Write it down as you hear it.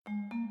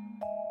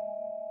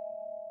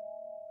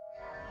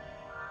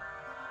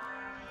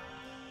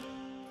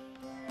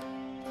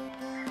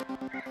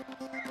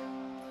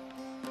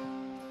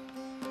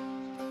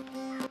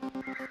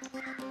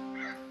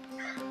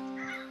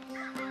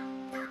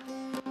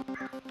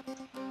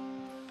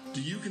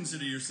Do you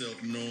consider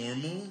yourself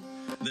normal?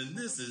 Then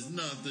this is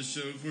not the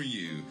show for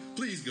you.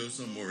 Please go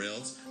somewhere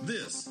else.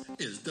 This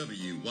is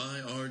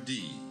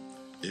WYRD.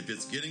 If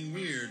it's getting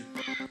weird,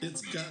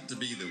 it's got to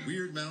be the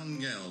Weird Mountain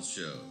Gals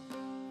show.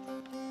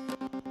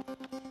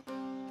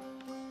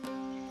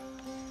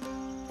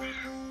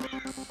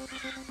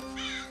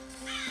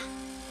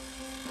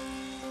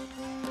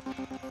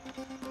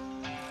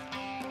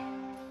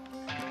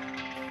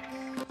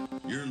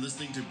 You're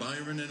listening to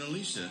Byron and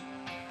Alicia,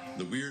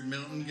 the Weird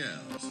Mountain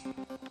Gals.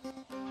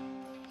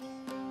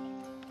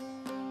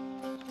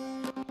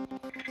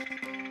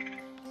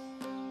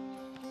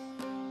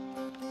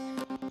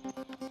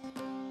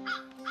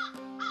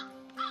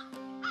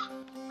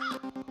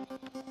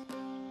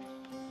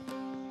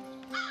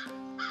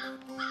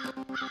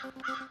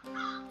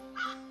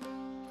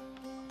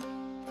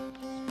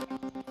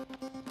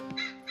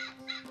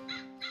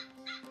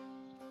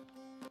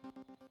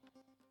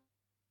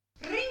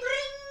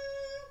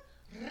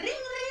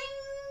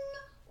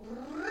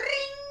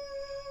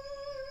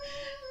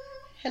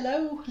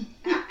 Hello.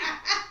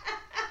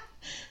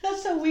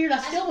 That's so weird. I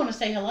still want to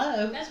say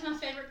hello. That's my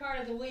favorite part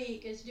of the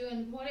week is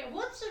doing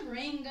what's the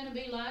ring going to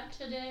be like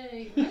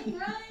today? Ring,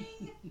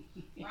 ring.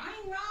 Ring,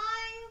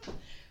 ring.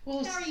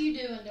 Well, how are you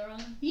doing,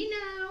 darling? You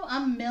know,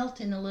 I'm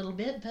melting a little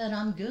bit, but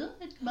I'm good,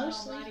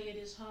 mostly. Almighty, it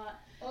is hot.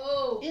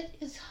 Oh. It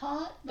is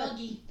hot, but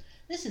buggy.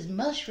 This is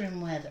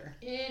mushroom weather.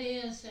 It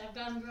is. I've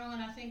got them growing,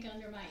 I think,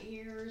 under my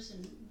ears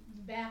and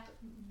back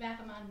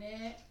of my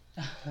neck.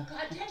 God,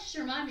 that just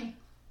reminded me.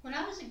 When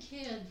I was a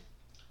kid,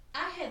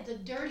 I had the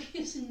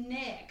dirtiest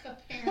neck,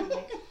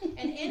 apparently.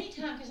 And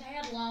anytime, because I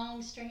had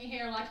long, stringy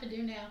hair like I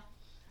do now,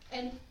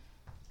 and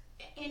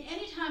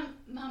anytime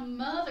my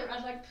mother,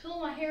 I'd like pull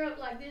my hair up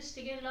like this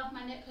to get it off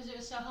my neck because it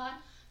was so hot,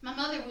 my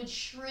mother would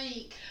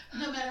shriek,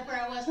 no matter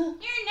where I was, "Your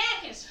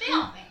neck is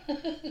filthy.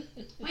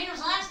 When was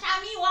the last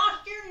time you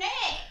washed your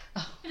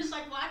neck?" And it's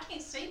like, well, I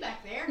can't see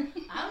back there.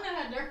 I don't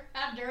know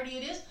how dirty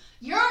it is.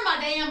 You're my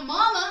damn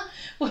mama.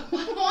 Why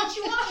don't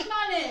you wash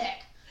my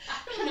neck? I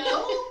don't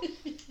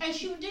know. And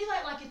she would do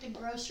that like at the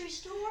grocery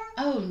store.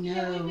 Oh, no.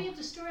 Yeah, we'd be at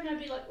the store and I'd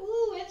be like,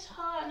 ooh, it's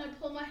hot. And I'd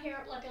pull my hair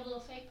up like a little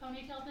fake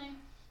ponytail thing.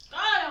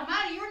 God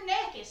almighty, your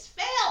neck is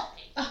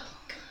filthy. Oh,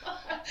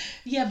 God.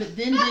 Yeah, but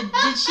then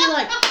did she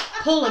like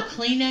pull a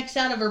Kleenex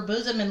out of her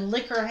bosom and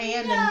lick her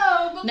hand?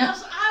 No,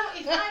 because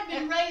if I'd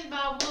been raised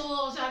by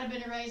wolves, I'd have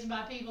been raised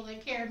by people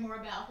that cared more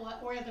about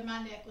whether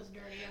my neck was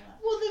dirty or not.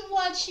 Well, then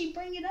why'd she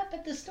bring it up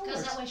at the store?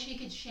 Because that way she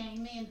could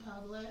shame me in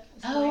public.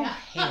 Hell.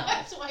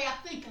 That's the way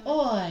I think of it. Oy.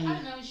 I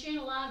don't know. She ain't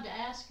allowed to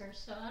ask her,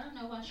 so I don't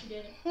know why she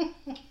did it.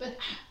 But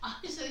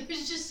honestly, there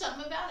was just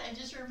something about it. It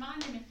just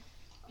reminded me.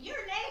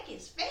 Your neck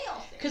is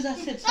filthy. Because I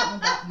said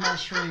something about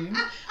mushrooms.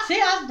 See,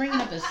 I was bringing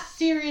up a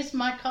serious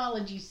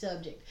mycology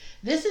subject.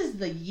 This is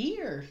the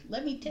year.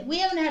 Let me tell you, we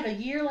haven't had a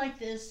year like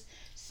this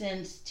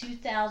since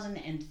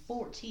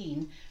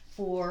 2014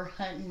 for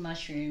hunting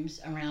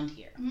mushrooms around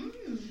here.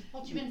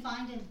 What you been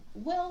finding?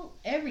 Well,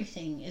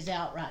 everything is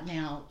out right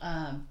now.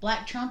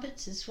 Black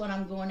trumpets is what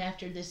I'm going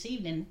after this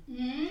evening.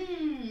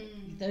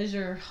 Those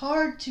are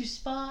hard to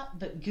spot,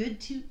 but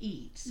good to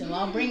eat. So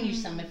I'll bring you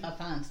some if I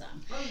find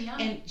some. Oh,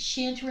 yummy. And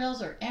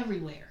chanterelles are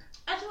everywhere.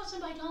 That's what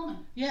somebody told me.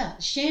 Yeah,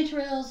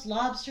 chanterelles,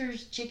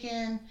 lobsters,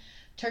 chicken,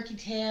 turkey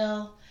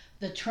tail,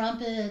 the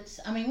trumpets.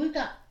 I mean, we've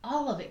got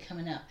all of it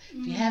coming up.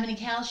 If you have any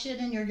cow shit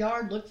in your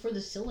yard, look for the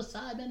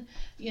psilocybin.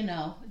 You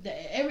know,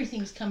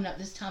 everything's coming up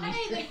this time of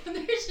year. Hey,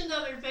 there's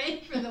another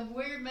thing for the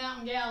Weird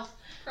Mountain Gals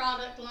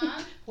product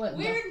line. What?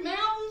 Weird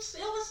Mountain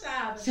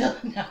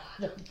psilocybin. No,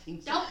 I don't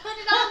think so. Don't put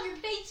it on your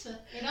pizza.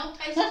 It don't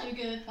taste too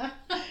good.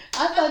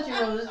 I thought you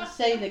were going to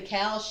say the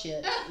cow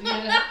shit. You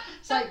know?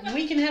 It's like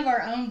we can have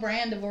our own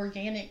brand of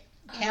organic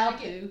cow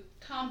poo.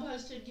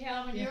 Composted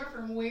cow manure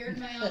from Weird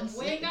Mountain.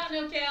 We ain't got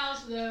no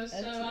cows though, so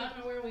I don't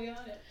know where we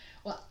got it.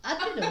 Well, I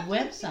did a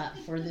website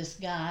for this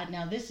guy.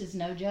 Now, this is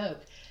no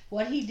joke.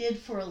 What he did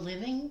for a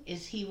living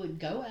is he would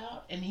go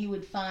out and he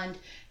would find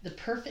the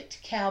perfect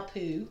cow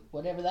poo,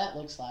 whatever that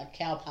looks like,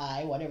 cow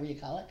pie, whatever you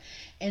call it,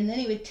 and then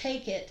he would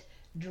take it,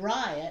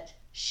 dry it,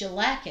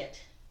 shellac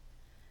it,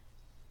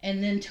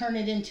 and then turn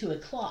it into a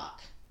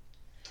clock.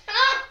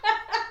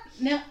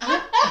 Now,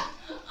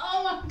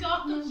 oh my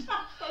gosh, I'm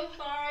so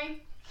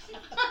sorry.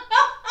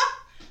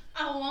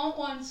 I want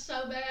one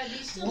so bad. Do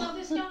you still know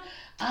this guy?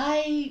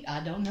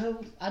 I don't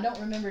know. I don't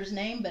remember his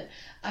name, but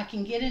I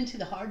can get into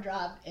the hard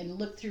drive and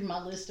look through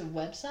my list of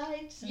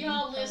websites.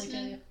 Y'all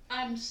listening?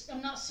 I'm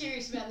not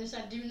serious about this.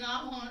 I do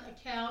not want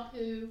a cow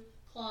poo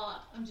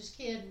clock. I'm just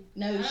kidding.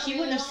 No, she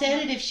wouldn't have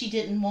said it if she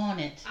didn't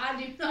want it.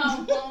 I do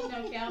not want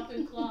no cow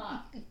poo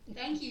clock.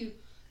 Thank you.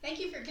 Thank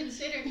you for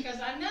considering, because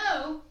I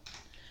know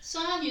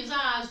Sonia's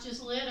eyes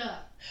just lit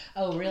up.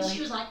 Oh, really? And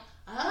she was like,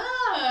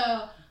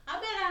 oh, I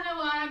bet I know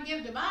what I'd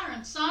give to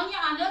Byron. Sonia,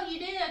 I know you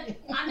did.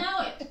 I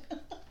know it.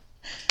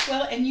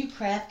 Well, and you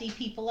crafty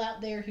people out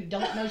there who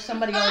don't know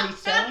somebody already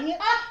selling it.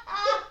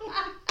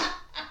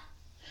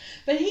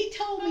 But he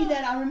told me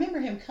that. I remember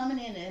him coming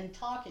in and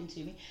talking to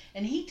me,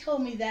 and he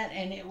told me that,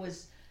 and it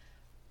was,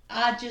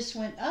 I just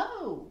went,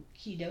 oh,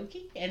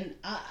 kidoki. And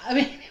I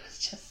mean, it was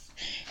just,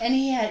 and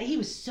he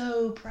was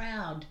so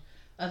proud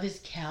of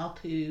his cow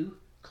poo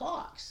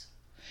clocks.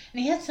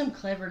 And he had some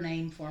clever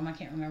name for him, I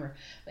can't remember.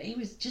 But he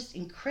was just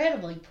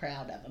incredibly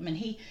proud of them. And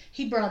he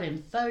brought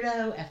in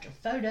photo after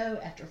photo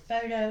after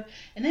photo.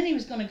 And then he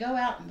was going to go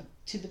out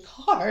to the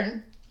car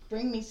and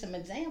bring me some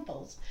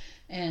examples.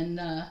 And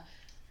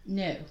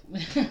no.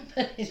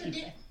 But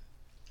anyway.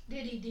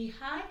 Did he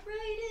dehydrate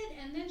it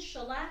and then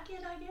shellac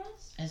it, I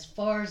guess? As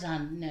far as I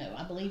know,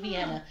 I believe he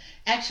had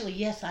actually,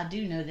 yes, I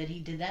do know that he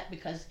did that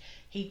because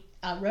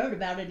I wrote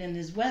about it in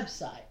his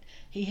website.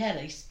 He had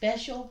a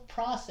special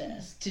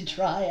process to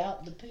dry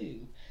out the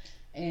poo.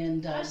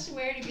 And I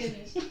swear to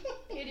goodness,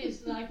 it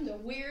is like the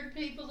weird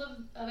people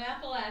of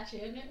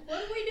Appalachia, isn't it?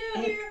 What do we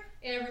do here?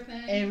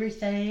 Everything.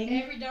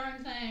 Everything. Every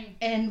darn thing.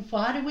 And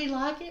why do we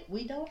like it?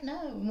 We don't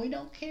know, and we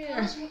don't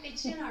care.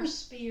 It's in our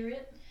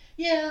spirit.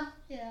 Yeah.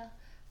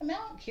 I mean,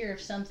 I don't care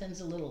if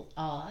something's a little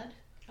odd.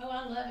 Oh,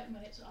 I love it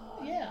when it's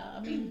odd. Yeah, I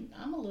mean,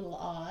 I'm a little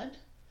odd.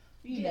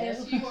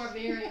 Yes, you are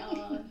very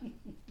odd.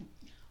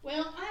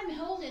 Well, I'm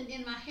holding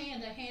in my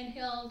hand a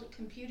handheld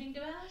computing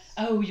device.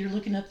 Oh, you're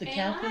looking up the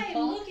cow poo clock? And I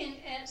am looking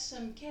at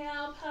some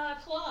cow pie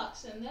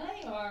clocks, and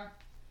they are,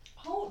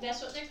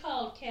 that's what they're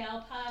called,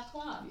 cow pie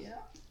clocks. Yeah.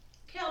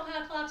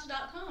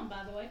 Cowpieclocks.com,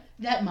 by the way.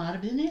 That might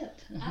have been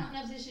it. I don't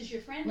know if this is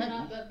your friend or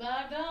not, but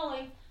by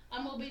golly,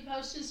 I'm going to be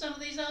posting some of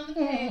these on the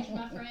page,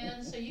 my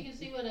friends, so you can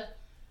see what a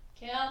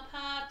cow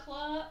pie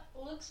clock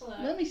looks like.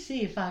 Let me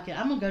see if I can.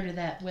 I'm going to go to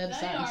that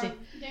website and see.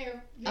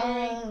 They're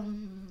very,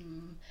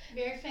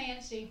 very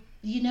fancy.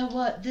 You know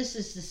what? This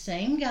is the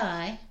same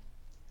guy,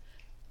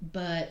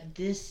 but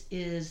this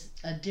is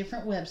a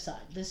different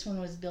website. This one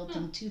was built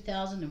in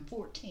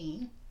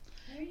 2014.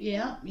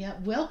 Yeah.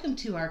 Welcome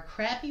to our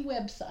crappy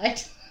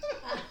website.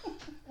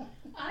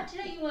 I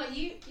tell you what,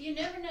 you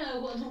never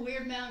know what the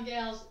Weird Mountain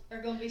Gals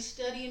are going to be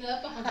studying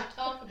up on to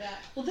talk about.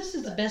 Well, this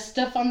is the best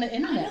stuff on the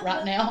internet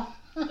right now.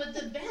 But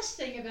the best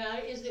thing about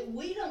it is that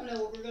we don't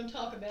know what we're going to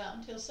talk about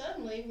until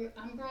suddenly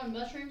I'm growing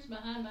mushrooms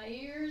behind my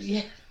ears.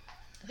 Yeah.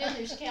 Then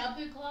there's cow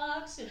poo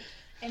clocks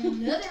and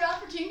another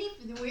opportunity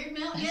for the Weird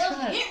Mountain Gals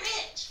to get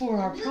rich. For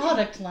our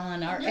product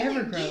line, our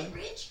Evergrow. Get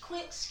rich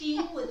quick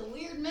scheme with the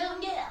Weird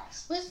Mountain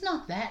Gals. Well, it's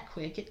not that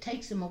quick. It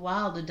takes them a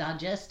while to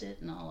digest it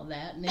and all of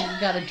that. And then you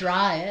got to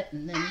dry it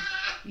and then,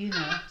 you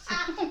know.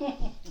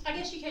 So. I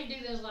guess you can't do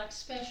those like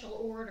special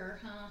order,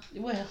 huh?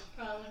 Well.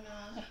 Probably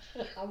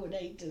not. I would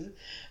hate to.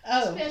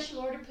 Oh. Special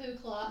order poo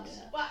clocks.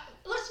 Yeah. Well,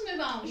 let's move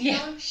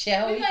on,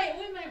 shall we?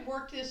 We may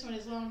work this one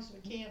as long as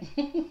we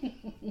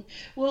can.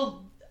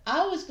 Well,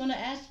 I was going to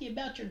ask you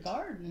about your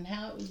garden,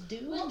 how it was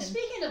doing. Well,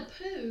 speaking of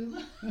poo,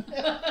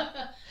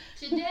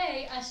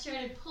 today I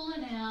started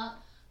pulling out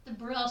the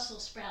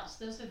Brussels sprouts.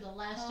 Those are the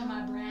last of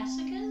my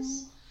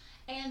brassicas.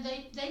 And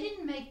they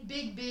didn't make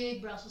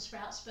big Brussels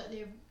sprouts, but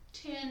they're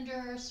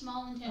tender,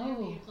 small and tender,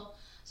 beautiful.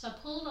 So I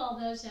pulled all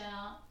those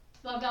out.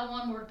 Well, I've got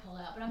one more to pull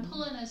out, but I'm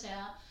pulling those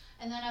out.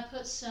 And then I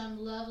put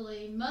some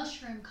lovely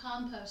mushroom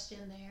compost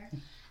in there.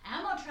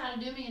 I'm going to try to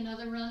do me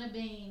another run of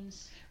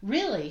beans.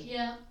 Really?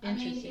 Yeah. I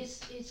mean,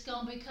 it's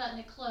going to be cutting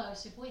it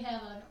close. If we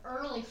have an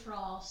early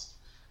frost,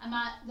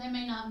 they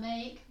may not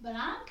make, but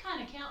I'm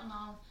kind of counting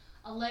on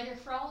a later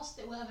frost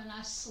that will have a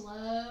nice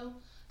slow,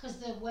 because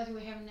the weather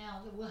we have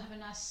now, that we'll have a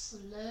nice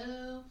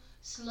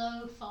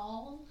slow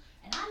fall.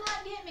 And I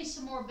might get me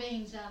some more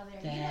beans out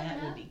of there.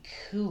 That would be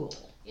cool.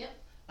 Yep.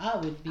 I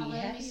would be I'll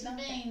happy have me some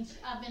beans.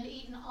 I've been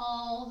eating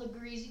all the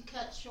greasy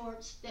cut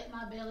shorts that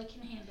my belly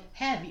can handle.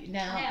 Have you?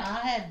 Now,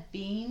 I had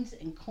beans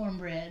and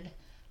cornbread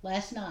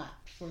last night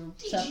for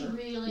supper. Did you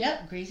really?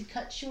 Yep, greasy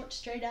cut shorts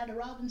straight out of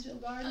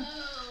Robbinsville Garden.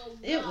 Oh,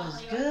 it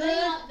was good. They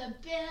are the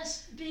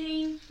best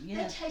bean.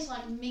 Yes. They taste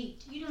like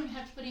meat. You don't even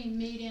have to put any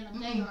meat in them.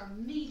 Mm-hmm. They are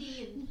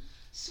meaty and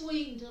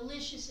sweet and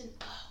delicious. And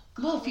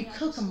well, if you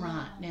cook them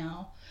right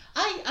now.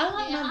 I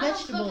like my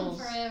vegetables. I don't cook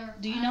them forever.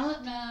 Do you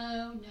not?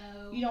 No.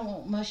 You don't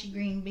want mushy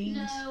green beans?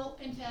 No.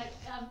 In fact,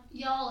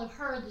 y'all have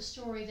heard the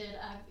story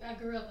that I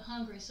grew up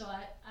hungry, so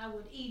I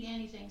would eat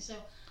anything. So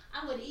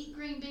I would eat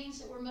green beans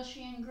that were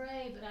mushy and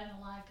gray, but I don't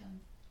like them.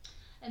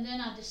 And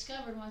then I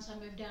discovered once I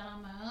moved out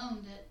on my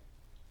own that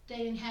they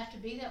didn't have to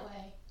be that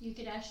way. You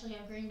could actually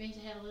have green beans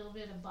that had a little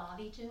bit of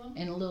body to them.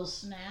 And a little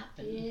snap.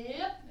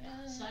 Yep.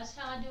 So that's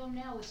how I do them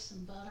now with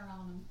some butter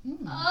on them.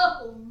 Mm.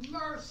 Oh,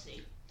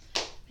 mercy.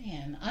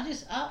 Man,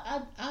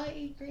 I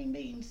eat green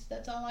beans.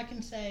 That's all I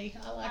can say.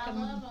 I like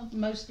them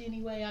most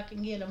any way I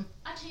can get them.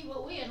 I tell you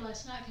what we had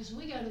last night, because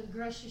we go to the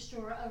grocery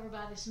store over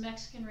by this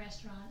Mexican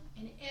restaurant,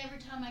 and every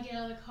time I get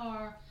out of the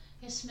car,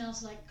 it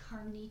smells like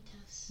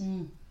carnitas.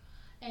 Mm.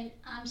 And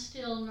I'm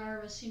still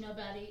nervous,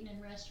 about eating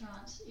in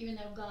restaurants, even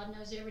though God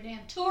knows every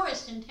damn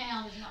tourist in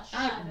town is not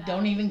shy about it.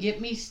 Don't even get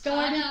me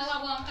started. I know,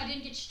 I won't. I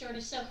didn't get you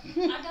started. So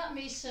I got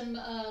me some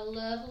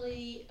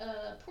lovely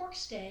pork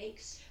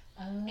steaks.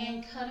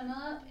 And cut them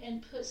up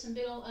and put some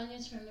big old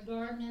onions from the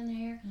garden in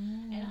there.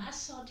 Mm. And I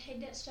sauteed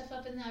that stuff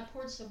up, and then I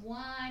poured some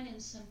wine and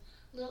some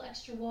little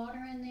extra water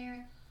in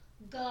there.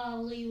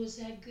 Golly, was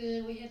that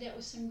good. We had that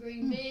with some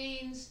green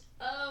beans.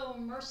 Oh,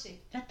 mercy.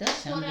 That does That's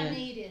sound what I good.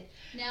 needed.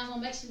 Now I'm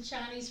going to make some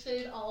Chinese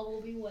food. All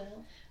will be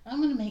well. I'm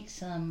going to make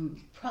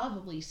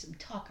probably some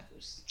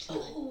tacos.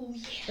 Oh,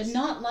 yes. But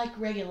not like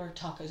regular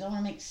tacos. I want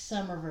to make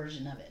summer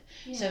version of it.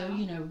 Yeah.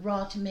 So,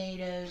 raw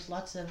tomatoes,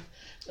 lots of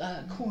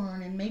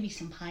corn, and maybe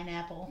some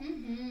pineapple.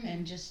 Mm-hmm.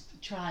 And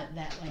just try it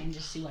that way and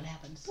just see what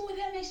happens. Boy,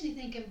 that makes me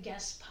think of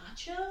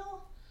gazpacho.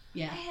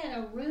 Yeah. I had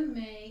a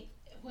roommate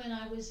when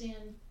I was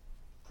in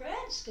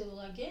grad school,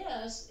 I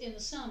guess, in the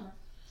summer.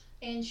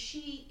 And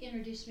she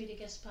introduced me to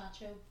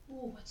gazpacho.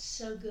 Oh, it's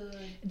so good.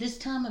 This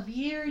time of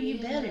year, you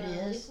bet it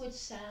is. Liquid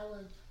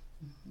salad.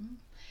 Mm-hmm.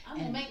 I'm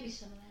going to make me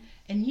some of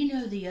that. And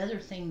the other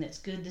thing that's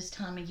good this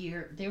time of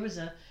year, there was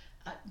the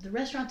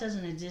restaurant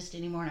doesn't exist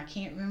anymore, and I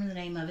can't remember the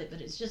name of it,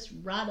 but it's just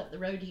right up the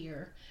road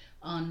here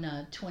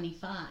on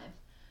 25.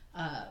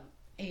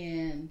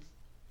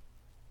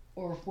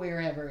 Or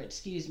wherever,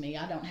 excuse me,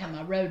 I don't have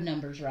my road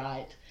numbers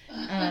right.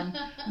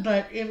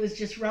 But it was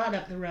just right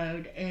up the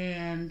road,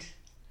 and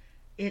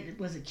it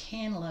was a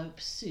cantaloupe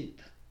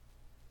soup.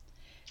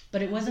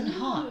 But it wasn't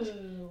hot.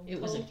 It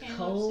was a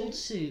cold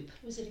soup.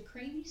 Was it a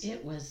creamy soup?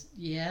 It was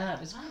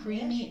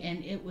creamy,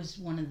 and it was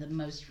one of the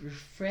most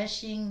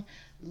refreshing,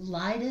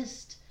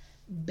 lightest,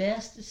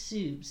 best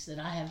soups that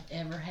I have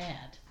ever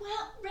had.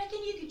 Well,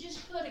 reckon you could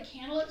just put a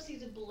cantaloupe through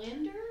the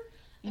blender?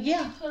 And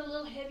Yeah. maybe put a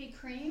little heavy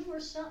cream or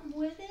something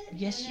with it?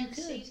 Yes, and you then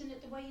could. season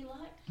it the way you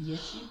like?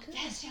 Yes, you could.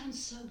 That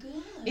sounds so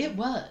good. It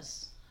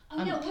was.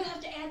 Oh, no, we'll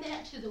have to add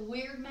that to the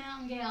Wyrd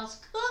Mountain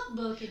Gals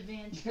cookbook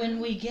adventure. When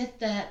we get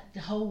that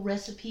whole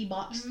recipe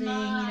box thing,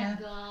 My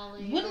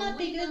golly. Wouldn't that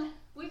be good?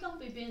 We're going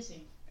to be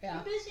busy. Yeah.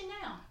 We're busy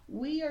now.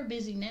 We are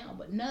busy now,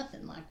 but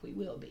nothing like we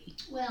will be.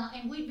 Well,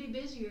 and we'd be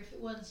busier if it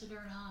wasn't so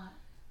darn hot.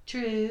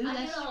 True. I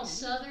that's get all true.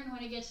 southern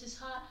when it gets this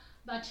hot.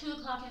 By 2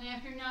 o'clock in the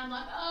afternoon, I'm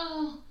like,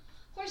 oh,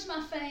 where's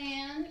my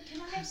fan?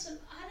 Can I have some?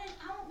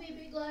 I want me a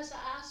big glass of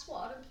ice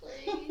water,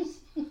 please.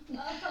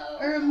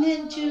 Or a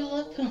mint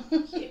julep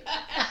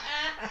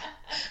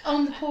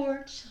on the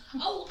porch.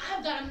 Oh,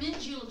 I've got a mint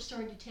julep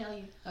story to tell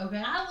you.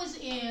 Okay. I was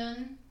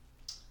in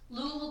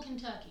Louisville,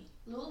 Kentucky.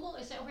 Louisville,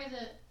 is that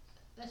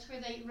that's where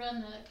they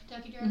run the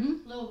Kentucky Derby?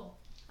 Mhm. Louisville.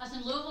 I was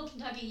in Louisville,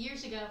 Kentucky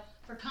years ago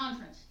for a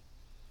conference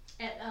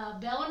at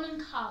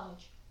Bellarmine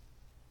College.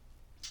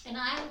 And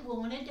I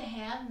wanted to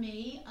have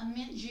me a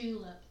mint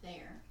julep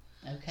there.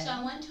 Okay. So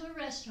I went to a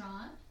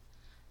restaurant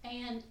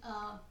and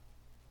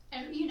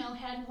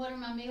had whatever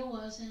my meal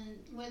was, and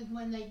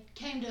when they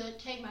came to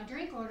take my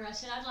drink order, I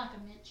said, I'd like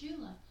a mint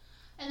julep.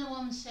 And the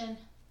woman said,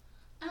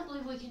 I don't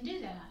believe we can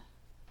do that.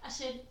 I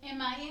said,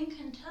 am I in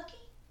Kentucky?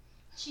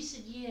 She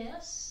said,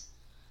 yes.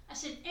 I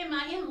said, am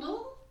I in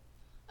Louisville?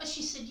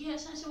 She said,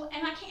 yes. I said, well,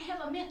 and I can't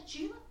have a mint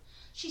julep?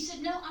 She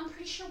said, no, I'm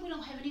pretty sure we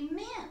don't have any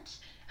mint.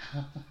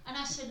 And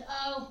I said,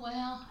 oh,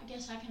 well, I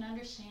guess I can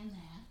understand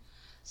that.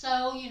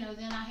 So,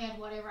 then I had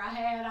whatever I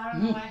had. I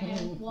don't know, I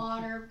had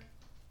water,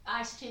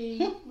 iced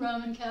tea,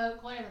 rum and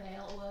Coke, whatever the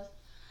hell it was.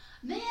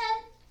 Then,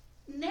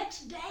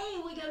 next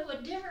day, we go to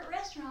a different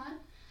restaurant,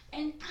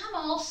 and I'm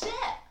all set.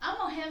 I'm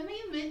going to have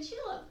me a mint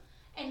julep.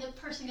 And the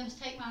person goes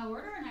to take my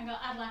order, and I go,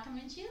 I'd like a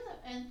mint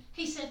julep. And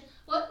he said,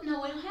 well,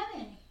 no, we don't have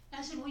any.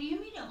 I said, what do you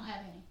mean you don't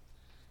have any?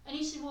 And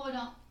he said, well,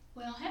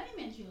 we don't have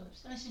any mint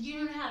juleps. And I said, you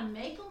don't know how to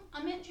make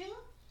a mint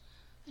julep?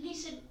 And he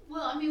said,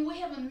 well, we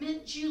have a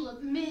mint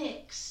julep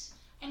mix,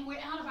 and we're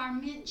out of our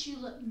mint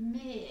julep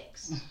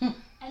mix.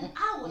 And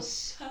I was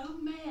so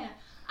mad.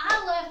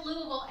 I left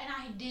Louisville, and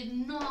I did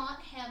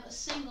not have a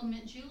single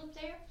mint julep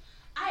there.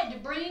 I had to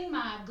bring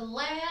my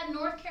Glad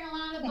North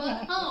Carolina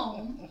butt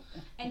home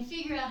and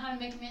figure out how to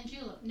make a mint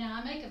julep.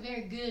 Now, I make a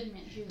very good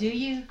mint julep. Do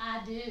you?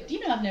 I do. Do you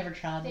know I've never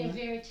tried They're one?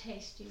 very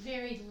tasty,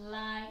 very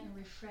light and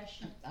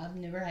refreshing. I've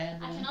never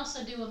had I one. can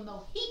also do a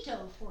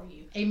mojito for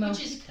you, A which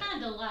is mojito.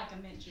 kind of like a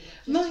mint julep.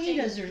 just Mojitos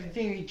taken are through.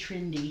 very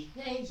trendy.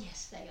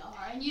 Yes, they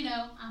are. And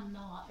I'm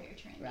not very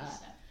trendy. Right.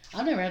 So.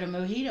 I've never had a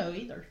mojito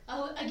either.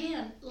 Oh,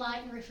 again,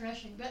 light and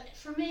refreshing. But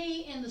for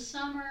me, in the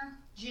summer,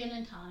 gin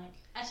and tonic.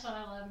 That's what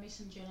I love, me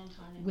some gin and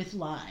tonic. With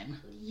lime.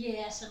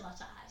 Yes, and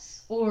lots of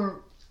ice.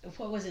 Or,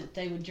 what was it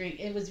they would drink?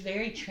 It was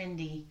very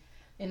trendy.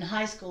 In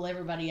high school,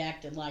 everybody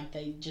acted like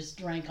they just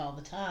drank all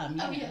the time.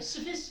 Oh, yeah,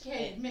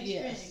 sophisticated mixed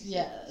drinks.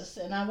 Yes.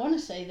 And I want to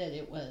say that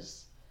it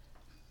was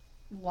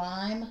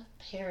lime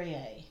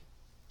Perrier.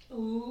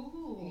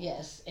 Ooh.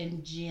 Yes,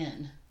 and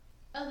gin.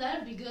 Oh,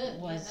 that'd be good.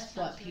 Was that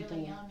what sounds people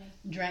really yummy.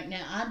 drank.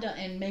 Now, I don't,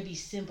 and maybe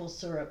simple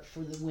syrup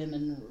for the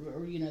women,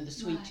 or the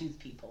sweet Right. tooth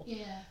people.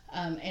 Yeah.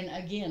 And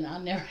again, I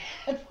never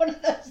had one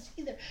of those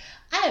either.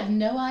 I have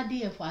no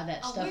idea why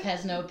that stuff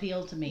has no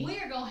appeal to me.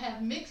 We're going to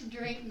have mixed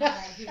drink night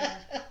here.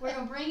 We're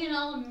going to bring in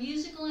all the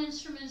musical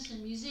instruments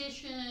and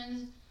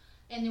musicians,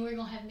 and then we're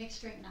gonna have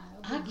mixed drink night.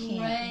 I It'll be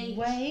can't great.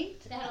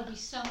 wait. That'll be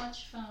so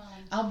much fun.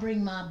 I'll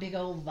bring my big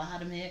old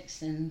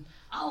Vitamix and.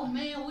 Oh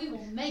man, we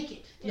will make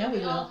it. Yeah, we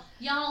will.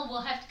 Y'all will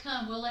have to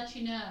come. We'll let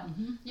you know.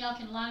 Mm-hmm. Y'all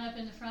can line up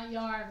in the front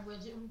yard.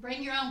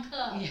 Bring your own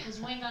cup because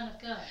we ain't got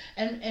enough cup.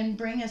 And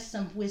bring us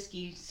some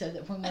whiskey so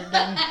that when we're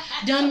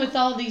done with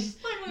all these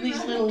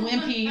little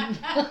wimpy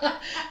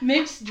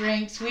mixed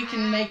drinks, we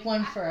can make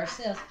one for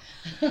ourselves.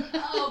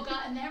 Oh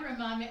God, and that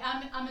reminded me.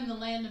 I'm in the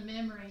land of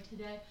memory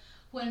today.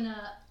 When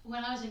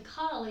I was in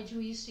college,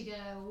 we used to go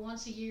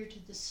once a year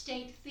to the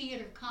State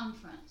Theater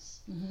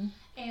Conference. Mm-hmm.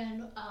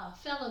 And a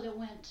fellow that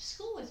went to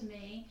school with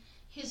me,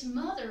 his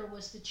mother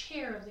was the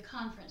chair of the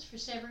conference for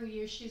several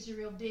years. She was a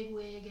real big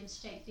wig in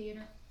State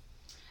Theater.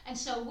 And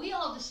so we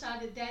all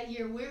decided that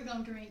year we were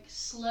going to drink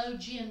slow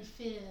gin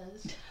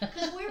fizz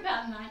because we're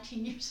about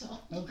 19 years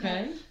old.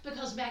 Okay.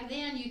 Because back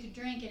then you could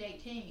drink at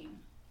 18.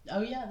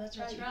 Oh, yeah, that's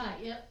right. That's right,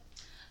 yep.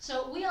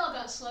 So we all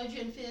got slow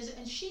gin fizz,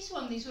 and she's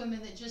one of these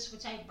women that just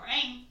would say,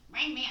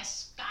 bring me a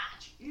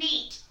scotch,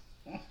 neat.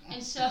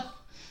 And so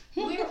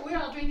we're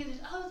all drinking this.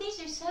 Oh,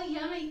 these are so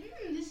yummy.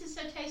 This is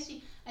so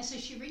tasty. And so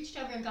she reached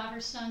over and got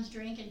her son's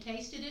drink and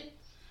tasted it.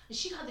 And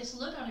she got this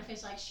look on her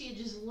face like she had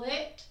just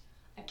licked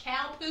a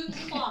cow poop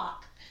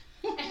clock.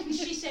 And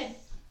she said,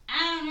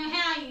 I don't know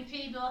how you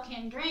people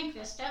can drink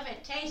this stuff.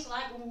 It tastes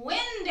like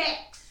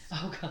Windex.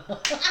 Oh,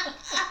 God.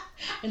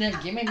 And then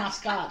give me my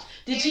scotch.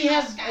 Did she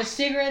have a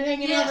cigarette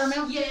hanging out of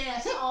her mouth?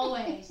 Yes,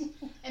 always.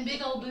 And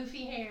big old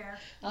boofy hair.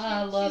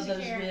 I love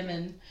those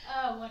women.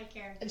 Oh, what a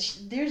character.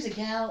 There's a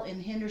gal in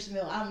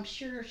Hendersonville. I'm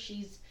sure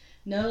she's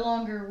no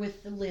longer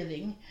with the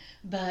living,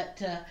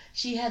 but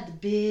she had the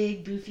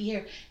big boofy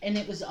hair, and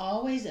it was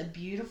always a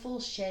beautiful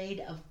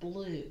shade of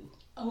blue.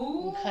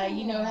 Oh. Okay,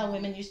 you know how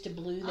women used to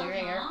blue their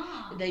hair?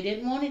 They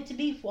didn't want it to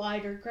be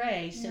white or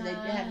gray, so they'd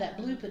have that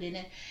blue put in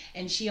it.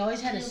 And she always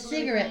had a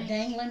cigarette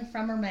dangling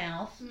from her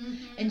mouth.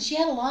 Mm-hmm. And she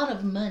had a lot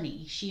of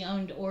money. She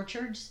owned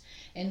orchards,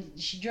 and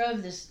she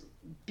drove this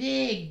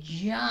big,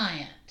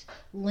 giant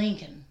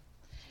Lincoln.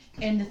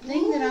 And the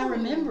thing that I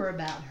remember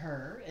about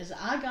her is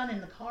I got in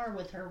the car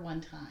with her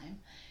one time,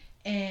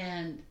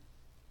 and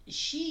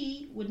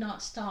she would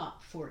not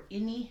stop for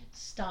any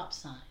stop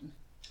sign.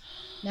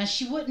 Now,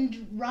 she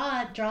wouldn't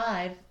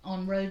drive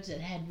on roads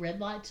that had red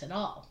lights at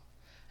all,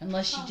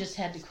 unless she just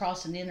had to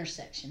cross an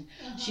intersection.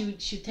 She would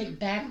take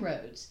back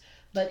roads.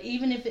 But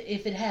even if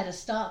it had a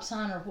stop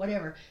sign or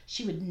whatever,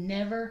 she would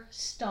never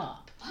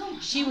stop.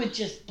 She would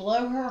just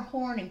blow her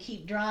horn and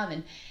keep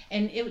driving.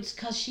 And it was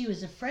because she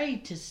was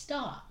afraid to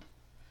stop.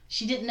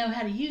 She didn't know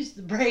how to use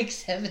the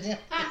brakes, evidently.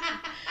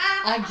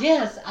 I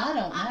guess. I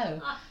don't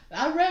know.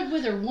 I rode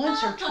with her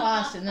once or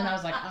twice, and then I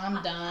was like,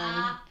 I'm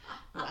done.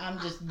 I'm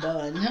just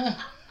done.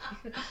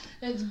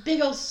 It's a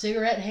big old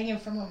cigarette hanging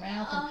from her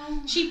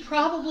mouth. She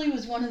probably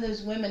was one of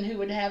those women who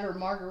would have her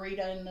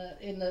margarita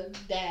in the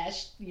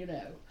dash, you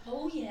know.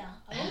 Oh yeah.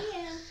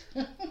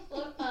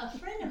 Well, a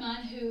friend of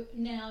mine who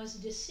now is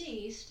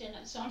deceased,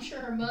 and so I'm sure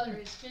her mother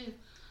is too.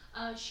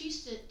 She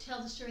used to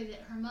tell the story that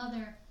her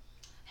mother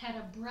had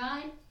a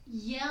bright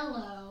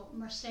yellow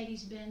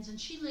Mercedes-Benz, and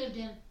she lived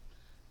in,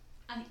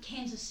 I think,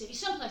 Kansas City,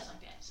 someplace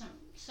like that,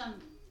 some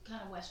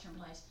kind of western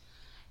place.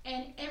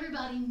 And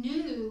everybody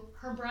knew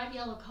her bright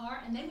yellow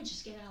car, and they would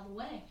just get out of the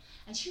way.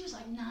 And she was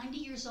like 90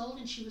 years old,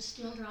 and she was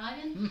still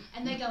driving.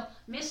 And they go,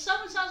 Miss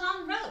So-and-so's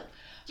on the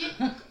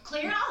road.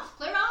 Clear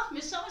off,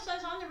 Miss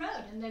So-and-so's on the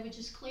road. And they would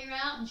just clear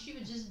out, and she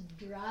would just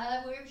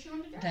drive wherever she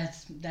wanted to drive.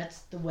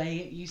 That's the way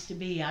it used to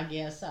be, I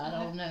guess. I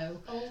don't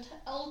know.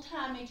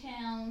 Old-timey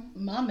town.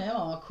 My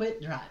mama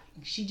quit driving.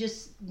 She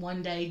just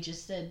one day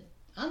just said,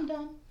 I'm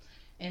done.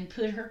 And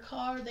they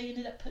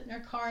ended up putting her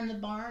car in the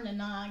barn, and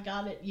I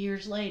got it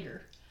years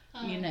later.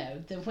 You know,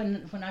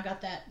 when I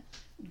got that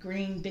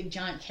green big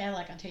giant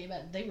Cadillac I tell you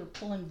about, they were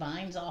pulling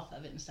vines off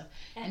of it and stuff,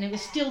 and it was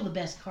still the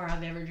best car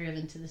I've ever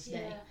driven to this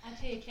day. Yeah, I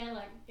tell you,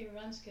 Cadillac, it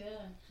runs good.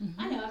 Mm-hmm.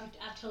 I know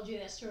I've told you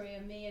that story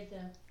of me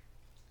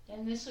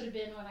and this would have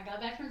been when I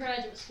got back from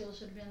graduate school.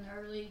 Should have been the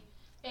early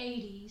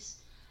 '80s,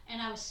 and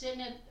I was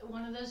sitting at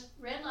one of those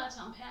red lights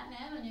on Patton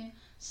Avenue.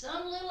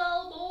 Some little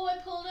old boy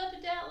pulled up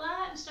at that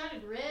light and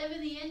started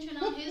revving the engine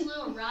on his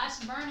little rice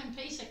burning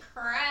piece of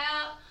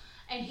crap.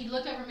 And he'd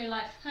look over at me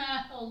like,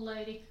 old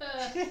lady,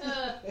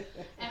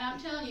 And I'm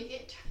telling you,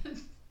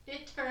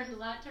 the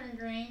light turned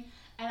green,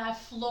 and I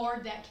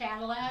floored that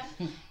Cadillac,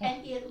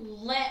 and it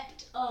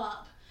leapt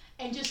up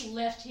and just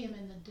left him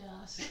in the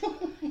dust.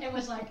 It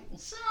was like,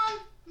 son,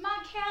 my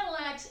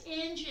Cadillac's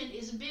engine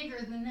is bigger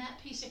than that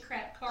piece of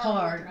crap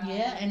car.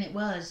 Yeah, and it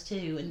was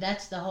too. And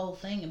that's the whole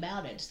thing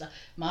about it. So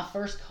my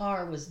first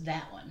car was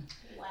that one.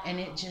 Wow.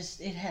 And it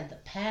had the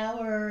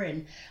power,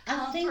 and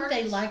I think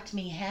they liked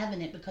me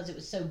having it because it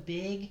was so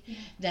big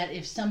that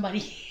if somebody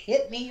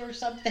hit me or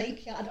something,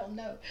 I don't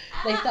know.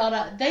 They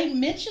thought they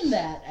mentioned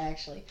that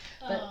actually.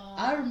 But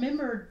I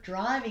remember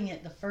driving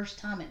it the first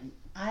time, and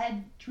I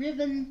had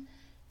driven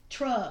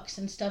trucks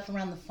and stuff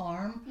around the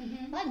farm.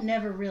 Mm-hmm. I'd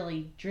never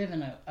really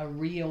driven a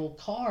real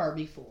car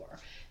before.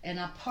 And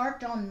I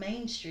parked on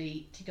Main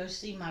Street to go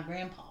see my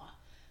grandpa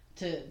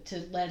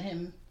to let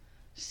him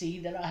see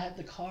that I had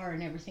the car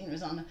and everything. It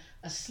was on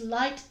a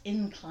slight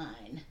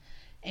incline.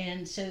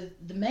 And so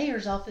the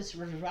mayor's office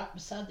was right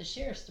beside the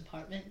sheriff's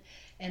department.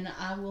 And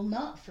I will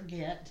not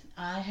forget,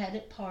 I had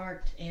it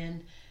parked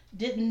and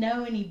didn't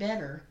know any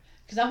better.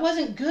 Because I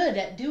wasn't good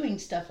at doing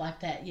stuff like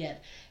that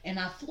yet. And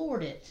I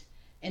floored it.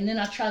 And then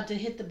I tried to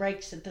hit the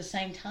brakes at the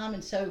same time.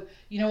 And so,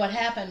 you know what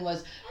happened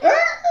was,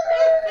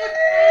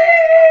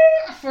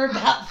 for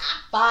about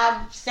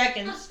 5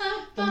 seconds,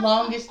 the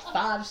longest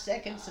 5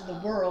 seconds in the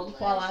worle,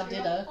 while I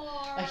did a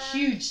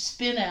huge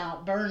spin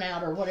out,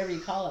 burnout, or whatever you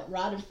call it,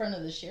 right in front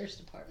of the sheriff's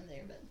department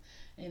there. But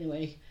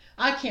anyway,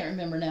 I can't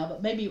remember now,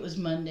 but maybe it was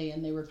Monday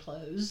and they were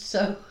closed.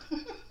 So,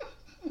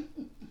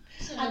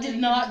 I did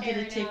not get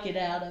a ticket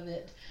out of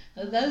it.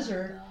 Those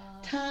are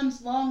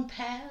times long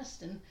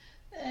past,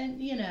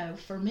 and you know,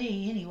 for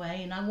me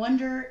anyway. And I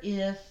wonder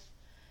if,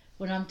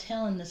 when I'm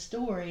telling the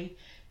story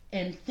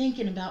and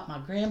thinking about my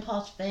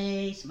grandpa's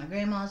face, my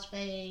grandma's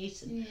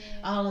face, and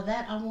all of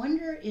that, I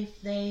wonder if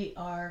they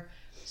are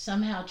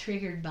somehow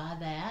triggered by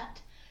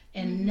that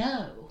and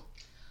know.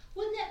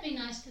 Wouldn't that be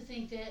nice to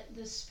think that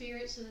the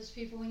spirits of those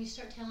people, when you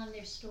start telling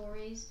their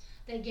stories,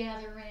 they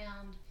gather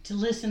around to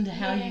listen to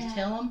how you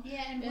tell them?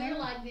 Yeah, and we're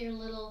like their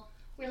little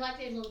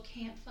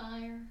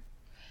campfire.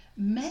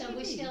 Maybe. So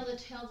we still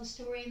tell the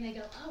story, and they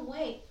go, "Oh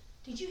wait,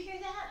 did you hear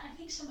that? I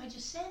think somebody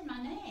just said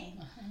my name."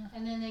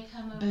 And then they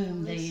come over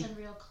and listen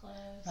real close.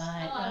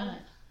 Right.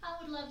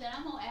 I would love that.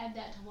 I'm gonna add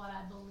that to what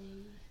I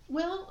believe.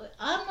 Well,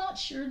 I'm not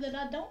sure that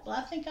I don't.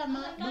 I think I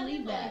might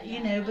believe that,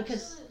 you know,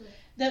 because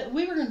Absolutely.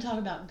 we were going to talk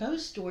about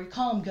ghost stories,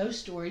 call them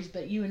ghost stories,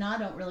 but you and I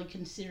don't really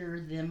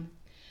consider them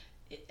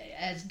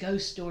as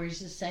ghost stories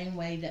the same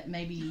way that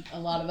maybe a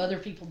lot of other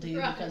people do,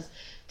 Right. because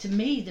to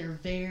me they're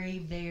very,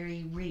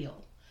 very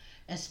real,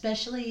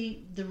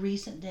 especially the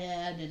recent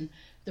dead and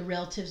the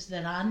relatives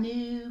that I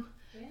knew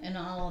and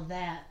all of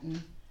that.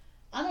 And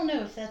I don't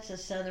know if that's a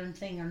Southern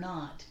thing or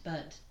not,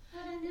 but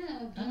I don't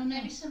know. But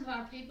maybe some of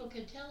our people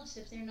could tell us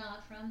if they're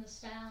not from the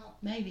South.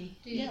 maybe.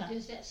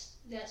 Is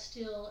that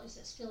still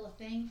a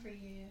thing for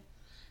you?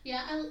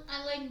 Yeah,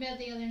 I laid in bed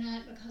the other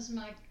night because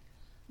my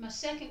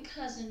second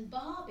cousin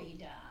Bobby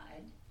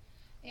died,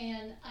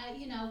 and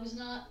I was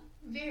not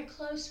very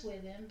close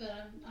with him, but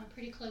I'm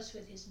pretty close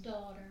with his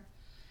daughter,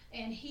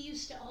 and he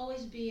used to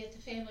always be at the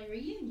family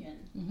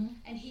reunion,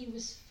 and he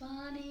was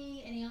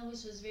funny, and he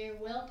always was very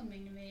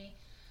welcoming to me.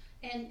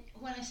 And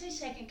when I say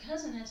second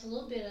cousin, that's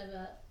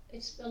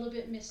it's a little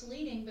bit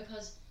misleading,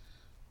 because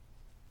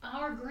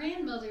our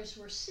grandmothers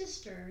were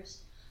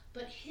sisters,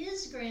 but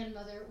his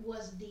grandmother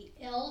was the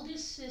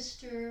eldest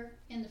sister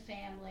in the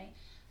family,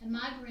 and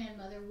my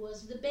grandmother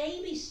was the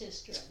baby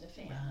sister of the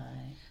family.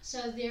 Right.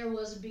 So there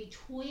was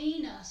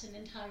between us an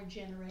entire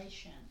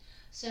generation.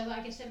 So I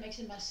guess that makes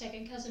him my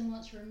second cousin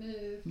once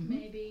removed,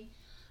 maybe.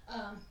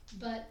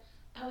 But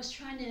I was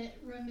trying to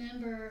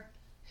remember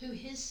who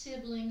his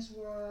siblings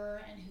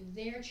were and who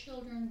their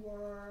children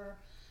were,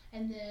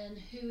 and then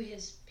who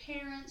his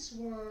parents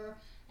were,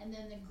 and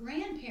then the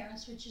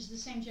grandparents, which is the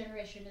same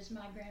generation as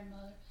my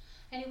grandmother.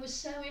 And it was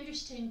so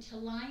interesting to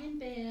lie in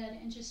bed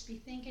and just be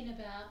thinking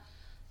about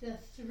the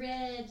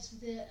threads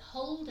that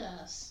hold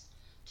us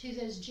to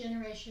those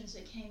generations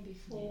that came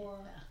before.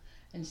 Yeah.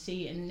 And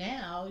see, and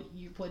now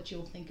what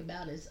you'll think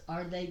about is,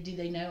 do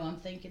they know I'm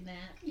thinking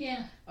that?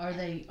 Yeah. Are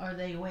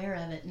they aware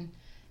of it? And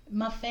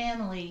my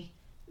family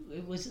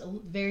was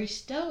very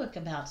stoic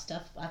about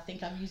stuff. I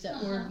think I've used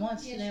that word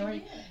once today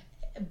already.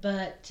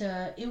 But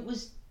it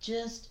was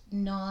just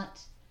not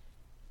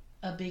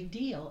a big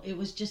deal. It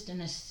was just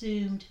an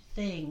assumed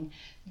thing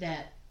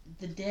that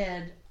the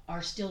dead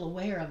are still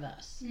aware of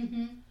us.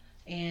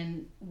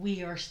 And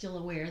we are still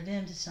aware of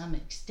them to some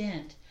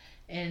extent.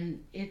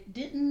 And it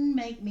didn't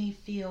make me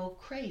feel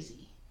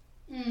crazy.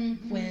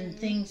 When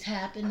things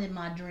happened in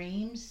my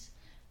dreams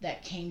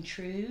that came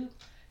true,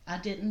 I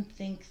didn't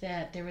think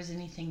that there was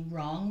anything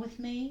wrong with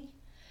me.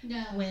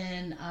 No.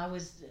 When I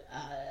was,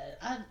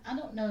 I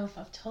don't know if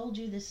I've told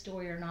you this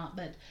story or not,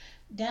 but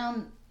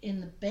down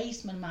in the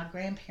basement of my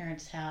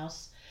grandparents'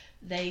 house,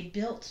 they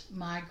built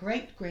my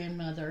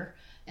great-grandmother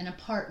an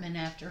apartment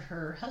after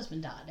her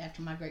husband died,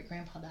 after my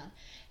great-grandpa died.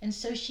 And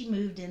so she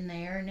moved in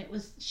there,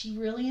 and she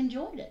really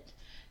enjoyed it,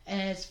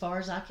 as far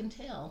as I can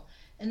tell.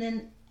 And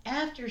then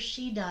after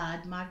she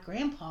died, my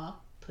grandpa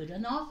put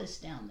an office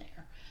down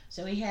there.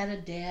 So he had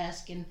a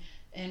desk, and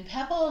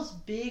Papa's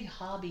big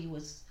hobby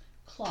was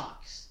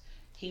clocks.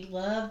 He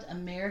loved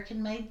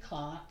American-made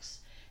clocks,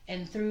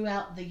 and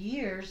throughout the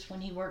years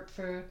when he worked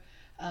for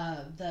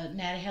the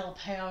Nantahala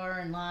Power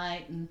and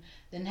Light, and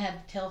then had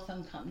the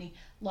telephone company,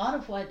 a lot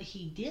of what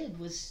he did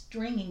was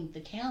stringing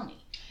the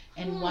county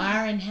and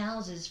wiring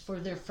houses for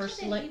their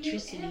first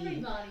electricity. He knew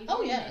everybody.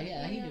 Oh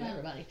yeah, he knew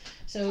everybody.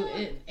 So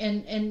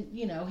and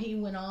you know, he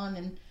went on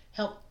and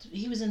helped.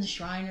 He was in the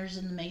Shriners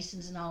and the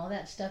Masons and all of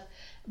that stuff.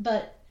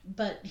 But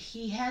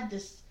he had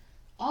this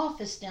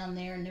office down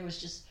there, and there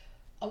was just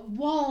a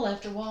wall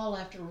after wall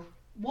after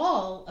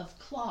wall of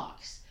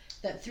clocks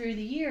that through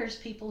the years,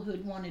 people who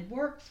had wanted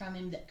work from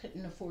him that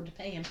couldn't afford to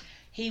pay him,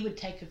 he would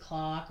take a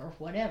clock or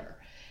whatever.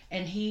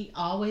 and he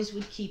always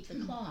would keep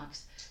the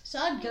clocks. So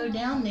I'd go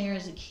down there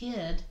as a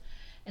kid,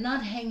 and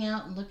I'd hang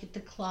out and look at the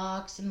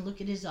clocks and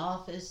look at his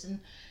office, and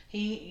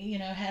he,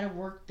 had a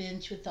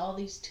workbench with all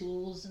these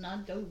tools, and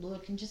I'd go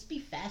look and just be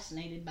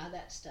fascinated by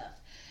that stuff.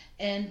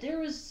 And there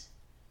was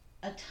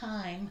a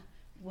time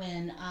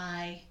when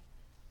I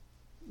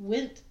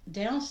went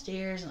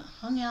downstairs and I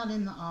hung out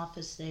in the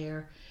office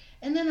there,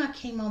 and then I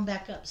came on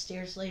back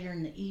upstairs later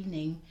in the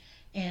evening,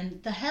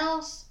 and the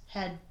house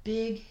had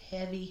big,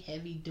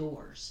 heavy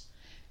doors.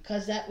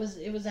 Because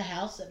it was a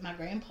house that my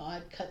grandpa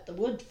had cut the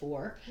wood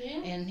for,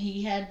 and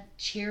he had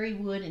cherry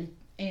wood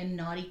and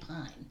knotty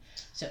pine.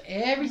 So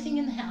everything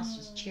in the house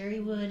was cherry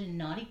wood and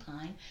knotty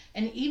pine,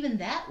 and even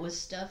that was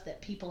stuff that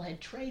people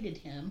had traded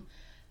him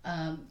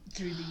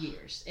through the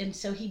years. And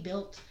so he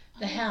built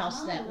the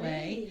house that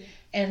way,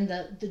 and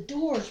the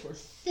doors were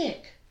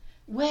thick,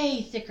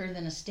 way thicker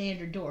than a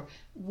standard door,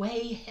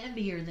 way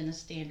heavier than a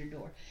standard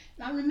door.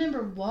 And I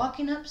remember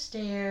walking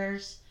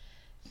upstairs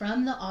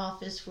from the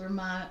office where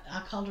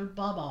I called her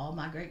Baba,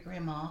 my great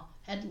grandma,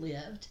 had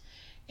lived,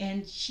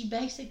 and she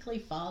basically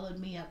followed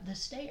me up the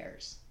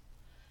stairs.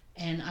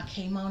 And I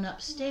came on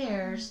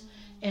upstairs,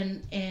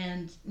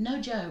 and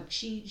no joke,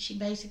 she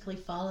basically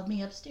followed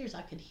me upstairs.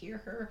 I could hear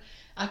her.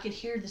 I could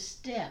hear the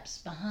steps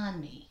behind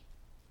me.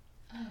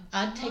 Oh,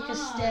 I'd take a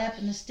step,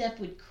 and the step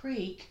would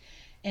creak,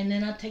 and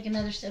then I'd take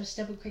another step, the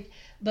step would creak.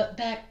 But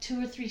back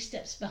 2 or 3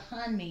 steps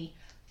behind me,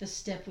 the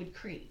step would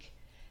creak.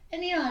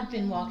 And I'd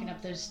been walking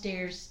up those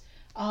stairs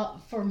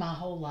for my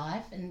whole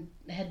life and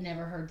had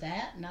never heard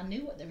that, and I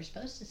knew what they were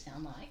supposed to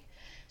sound like.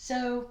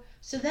 So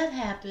that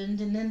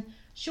happened, and then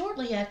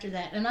shortly after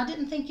that, and I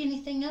didn't think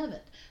anything of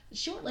it,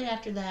 shortly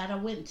after that I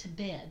went to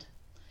bed,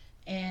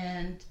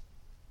 and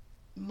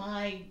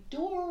my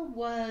door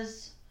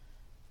was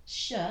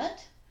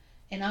shut,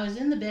 and I was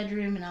in the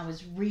bedroom and I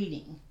was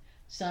reading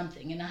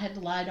something, and I had the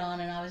light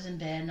on, and I was in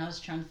bed and I was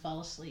trying to fall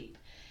asleep.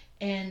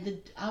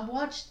 And I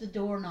watched the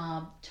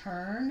doorknob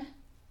turn,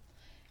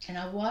 and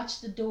I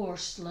watched the door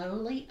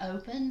slowly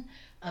open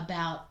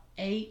about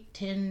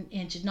 8-10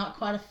 inches, not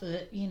quite a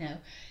foot,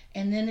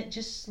 and then it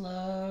just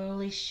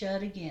slowly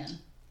shut again.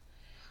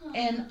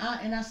 And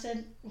I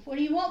said, "What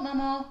do you want,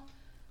 Mama?"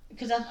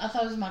 Because I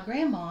thought it was my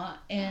grandma,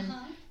 and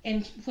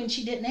when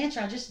she didn't answer,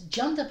 I just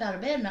jumped up out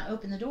of bed and I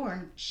opened the door,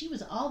 and she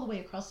was all the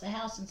way across the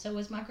house, and so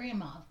was my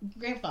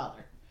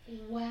grandfather.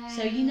 Wow.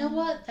 So you know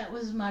what? That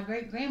was my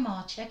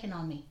great-grandma checking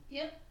on me.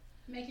 Yep.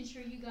 Making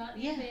sure you got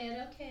in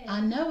bed okay. I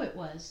know it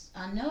was.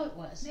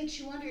 Makes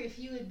you wonder if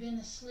you had been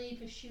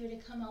asleep, if she would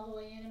have come all the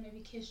way in and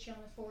maybe kissed you on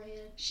the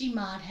forehead. She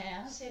might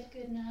have. Said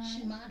good night.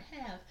 She might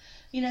have.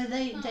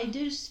 They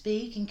do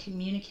speak and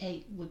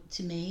communicate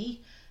to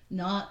me,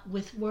 not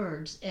with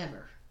words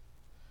ever.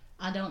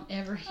 I don't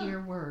ever hear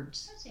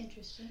words. That's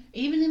interesting.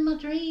 Even in my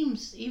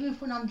dreams, even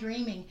when I'm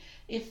dreaming,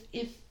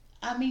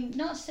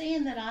 not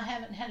saying that I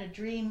haven't had a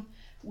dream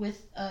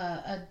with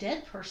a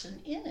dead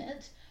person in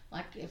it.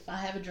 Like if I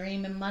have a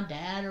dream and my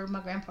dad or my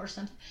grandpa or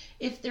something,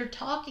 if they're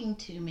talking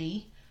to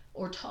me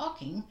or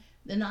talking,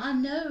 then I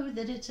know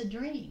that it's a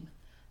dream.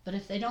 But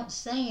if they don't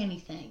say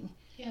anything,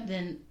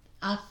 then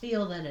I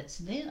feel that it's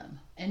them.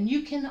 And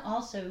you can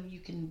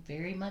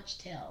very much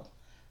tell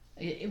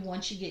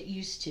once you get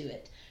used to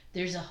it.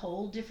 There's a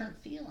whole different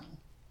feeling.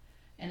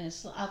 And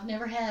I've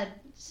never had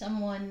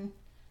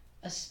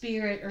a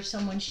spirit or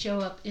someone show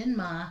up in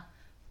my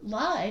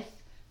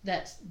life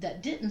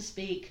that didn't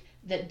speak,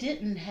 that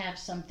didn't have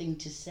something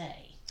to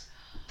say.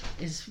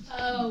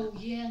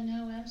 Absolutely.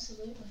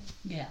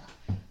 Yeah.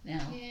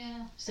 Now.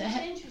 Yeah. So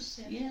that's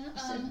interesting. Yeah.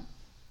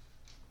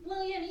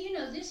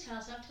 This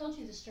house, I've told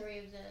you the story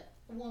of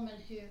the woman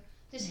who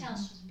this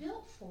house was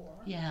built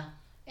for. Yeah.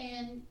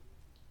 And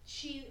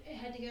she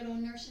had to go to a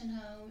nursing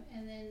home,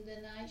 and then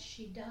the night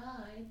she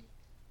died,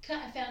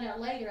 I found out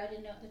later, I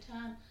didn't know at the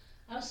time,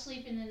 I was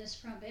sleeping in this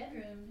front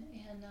bedroom,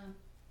 and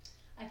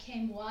I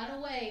came wide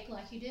awake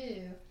like you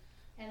do,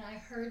 and I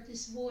heard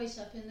this voice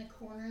up in the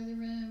corner of the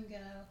room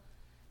go,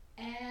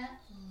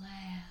 "At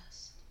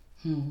last."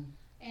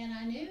 And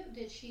I knew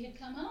that she had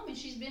come home, and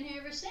she's been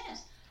here ever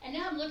since. And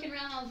now I'm looking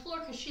around on the floor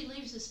because she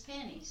leaves us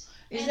pennies.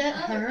 Is that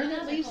her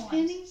that leaves coins.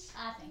 pennies?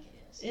 I think it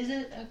is. Is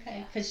it?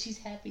 Okay, because she's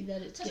happy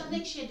that it's Because I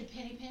think she had to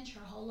penny pinch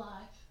her whole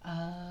life.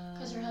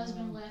 Because her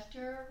husband left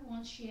her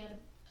once she had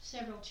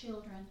several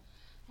children.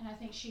 And I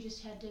think she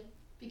just had to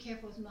be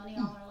careful with money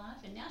all her life.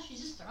 And now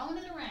she's just throwing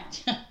it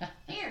around.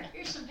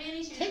 Here's some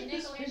pennies, here's a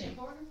nickel, here's a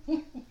quarter.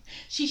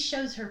 She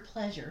shows her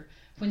pleasure.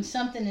 When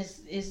something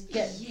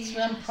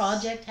some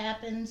project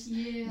happens,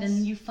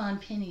 then you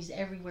find pennies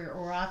everywhere,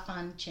 or I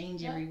find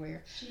change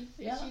everywhere. She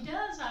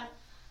does. I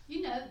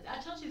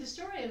told you the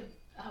story of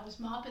I was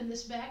mopping that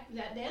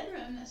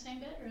same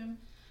bedroom,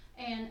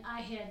 and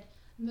I had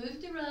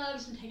moved the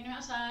rugs and taken them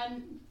outside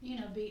and,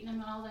 beaten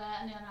them and all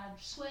that, and then I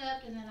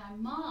swept and then I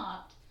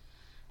mopped,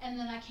 and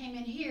then I came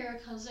in here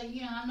because,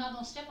 I'm not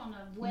going to step on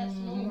a wet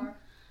floor,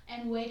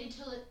 and waited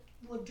till it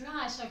would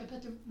dry so I could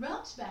put the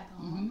rugs back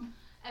on.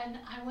 And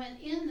I went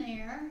in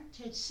there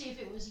to see if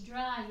it was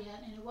dry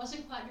yet, and it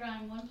wasn't quite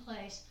dry in one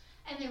place.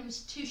 and there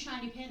was 2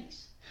 shiny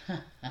pennies.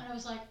 And I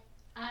was like,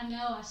 I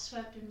know I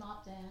swept and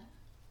mopped that.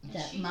 And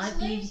That she might just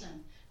be- leaves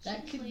them.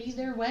 That could be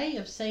their way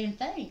of saying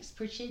thanks.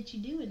 Appreciate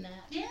you doing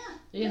that. Yeah.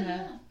 You know.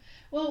 Yeah.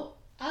 Well,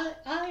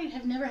 I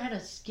have never had a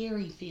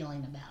scary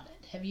feeling about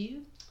it. Have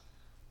you?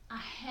 I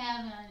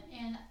haven't,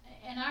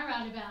 and I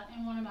write about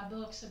in one of my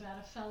books about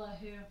a fellow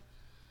who,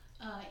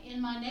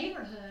 in my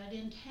neighborhood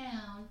in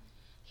town,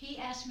 he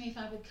asked me if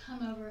I would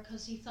come over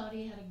because he thought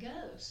he had a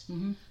ghost.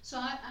 Mm-hmm. So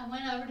I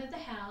went over to the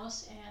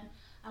house and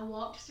I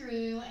walked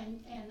through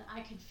and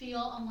I could feel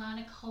a line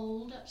of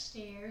cold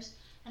upstairs.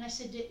 And I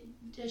said,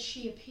 does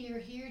she appear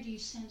here? Do you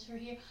sense her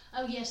here?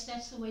 Oh, yes,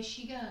 that's the way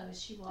she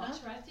goes. She walks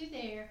right through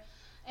there.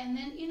 And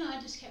then, I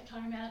just kept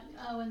talking about,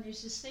 and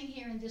there's this thing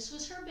here, and this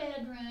was her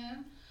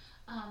bedroom.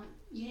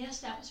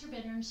 Yes, that was her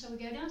bedroom. So we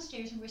go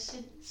downstairs, and we're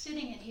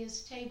sitting at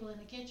his table in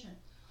the kitchen.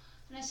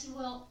 And I said,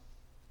 well,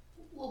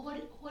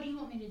 what do you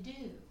want me to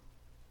do?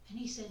 And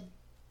he said,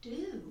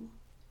 do?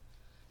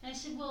 And I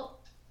said,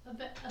 well,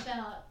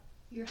 about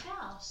your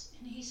house.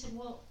 And he said,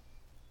 well,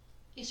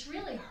 it's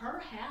really her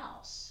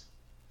house.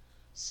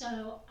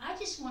 So I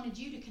just wanted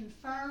you to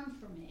confirm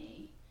for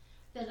me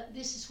that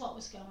this is what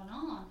was going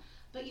on.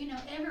 But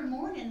every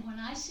morning when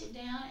I sit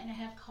down and I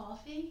have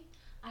coffee,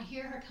 I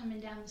hear her coming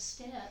down the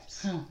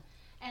steps. Huh.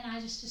 And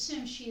I just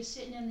assume she is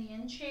sitting in the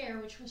end chair,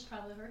 which was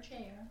probably her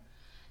chair,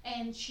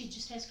 and she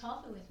just has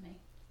coffee with me.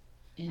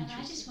 And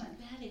I just went,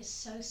 that is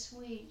so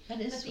sweet.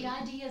 That is But sweet. the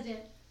idea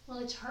that, well,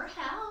 it's her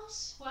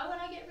house. Why would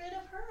I get rid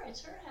of her?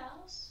 It's her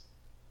house.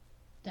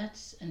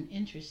 That's an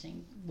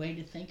interesting way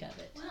to think of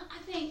it. Well, I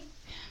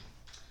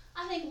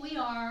think we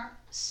are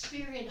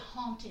spirit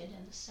haunted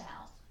in the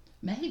South.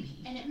 Maybe.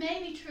 And it may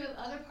be true of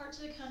other parts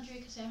of the country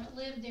because I haven't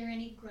lived there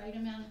any great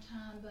amount of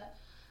time, but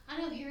I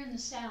know here in the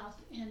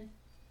South, and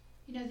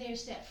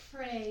there's that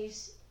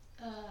phrase,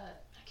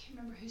 I can't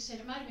remember who said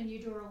it, might have been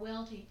Eudora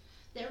Welty,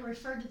 that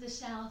referred to the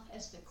South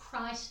as the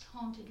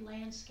Christ-haunted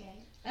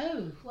landscape.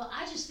 Oh. Well,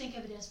 I just think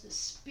of it as the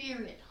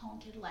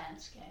spirit-haunted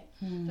landscape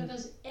Hmm.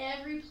 because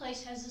every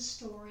place has a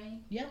story.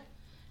 Yep.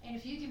 And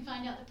if you can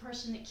find out the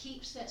person that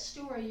keeps that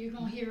story, you're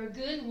going to hear a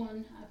good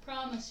one, I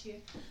promise you.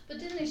 But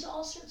then there's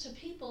all sorts of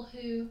people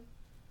who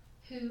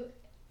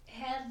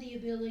have the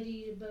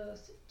ability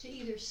to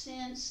either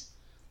sense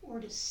or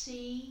to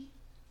see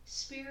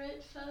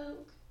spirit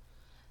folk.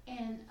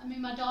 And,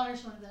 my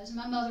daughter's one of those.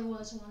 My mother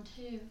was one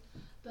too.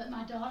 But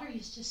my daughter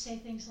used to say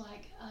things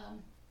like,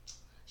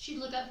 she'd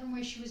look up from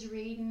where she was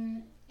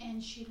reading,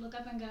 and she'd look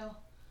up and go,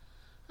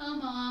 oh,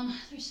 Mom,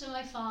 there's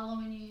somebody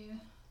following you.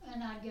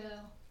 And I'd go,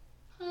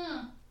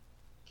 huh,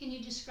 can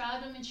you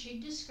describe him? And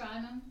she'd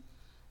describe him.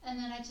 And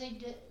then I'd say,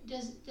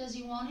 does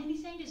he want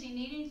anything? Does he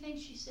need anything?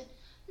 She said,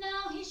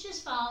 no, he's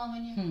just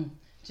following you.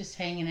 Just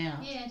hanging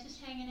out. Yeah,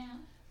 just hanging out.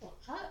 Well,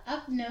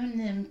 I've known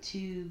them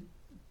to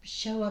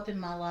show up in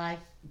my life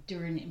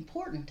during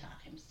important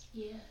times.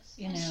 Yes,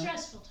 And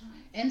stressful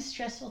times. And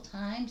stressful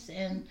times.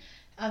 And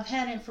I've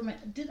had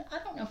information.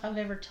 I don't know if I've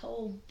ever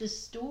told this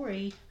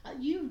story.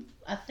 You,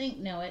 I think,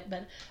 know it,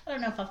 but I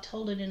don't know if I've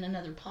told it in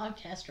another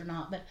podcast or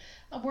not. But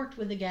I worked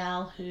with a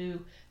gal who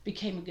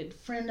became a good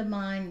friend of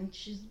mine.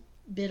 She's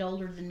a bit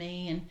older than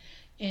me,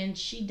 and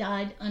she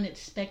died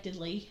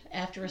unexpectedly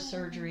after a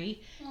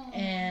surgery.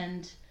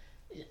 And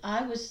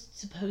I was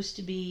supposed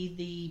to be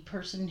the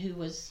person who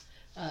was,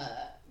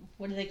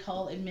 what do they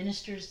call,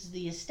 administers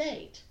the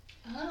estate.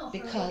 Oh,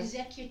 because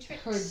her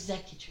executrix. Her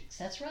executrix,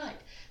 that's right.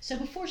 So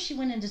before she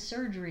went into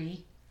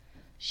surgery,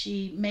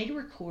 she made a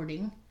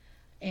recording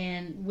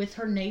and with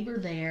her neighbor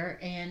there,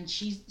 and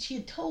she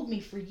had told me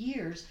for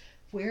years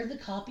where the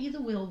copy of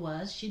the will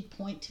was. She'd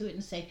point to it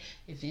and say,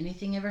 if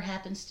anything ever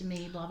happens to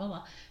me, blah, blah,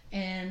 blah.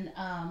 And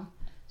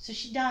so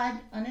she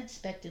died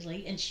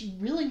unexpectedly, and she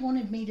really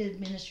wanted me to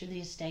administer the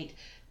estate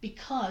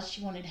because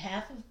she wanted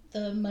half of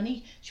the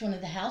money. She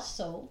wanted the house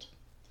sold.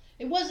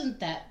 It wasn't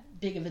that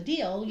big of a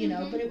deal,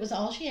 but it was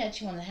all she had.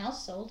 She wanted the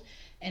house sold,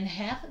 and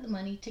half of the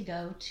money to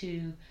go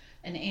to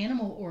an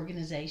animal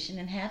organization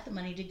and half the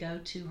money to go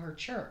to her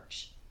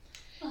church.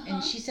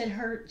 And she said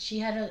she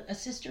had a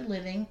sister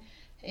living,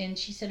 and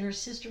she said her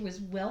sister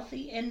was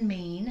wealthy and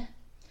mean,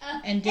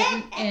 and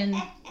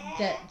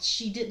that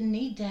she didn't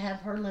need to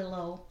have her little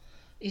old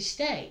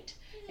estate.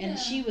 And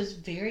she was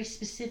very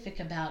specific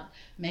about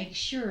make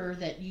sure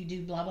that you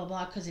do blah, blah,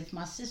 blah, because if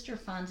my sister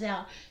finds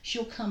out,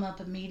 she'll come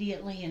up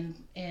immediately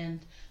and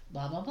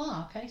blah, blah,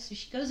 blah. Okay, so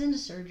she goes into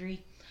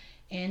surgery,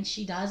 and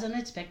she dies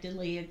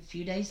unexpectedly a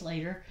few days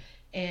later,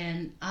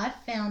 and I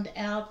found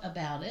out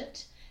about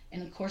it,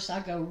 and of course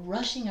I go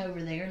rushing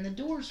over there, and the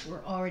doors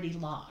were already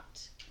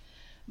locked.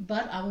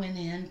 But I went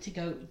in to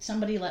go,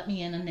 somebody let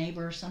me in, a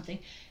neighbor or something,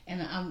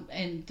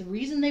 and the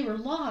reason they were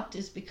locked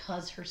is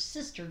because her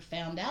sister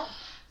found out,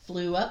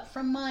 flew up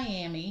from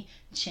Miami,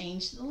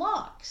 changed the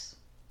locks.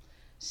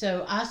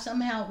 So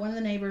one of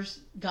the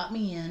neighbors got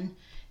me in,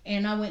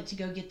 and I went to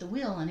go get the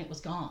will, and it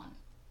was gone.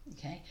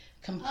 Okay,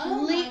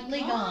 completely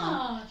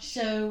gone.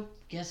 So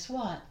guess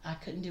what? I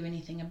couldn't do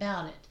anything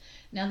about it.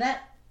 Now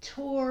that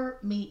tore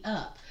me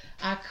up.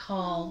 I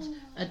called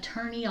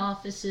attorney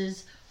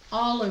offices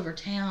all over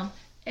town,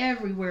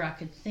 everywhere I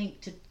could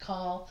think to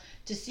call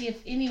to see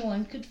if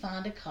anyone could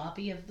find a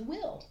copy of the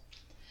will.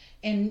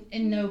 And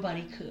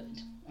nobody could.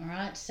 All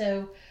right.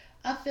 So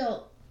I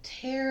felt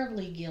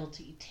terribly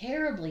guilty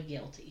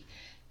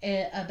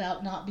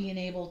about not being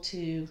able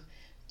to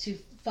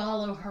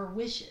follow her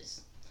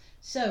wishes.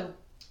 So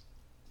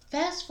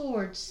fast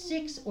forward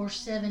 6 or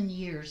 7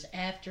 years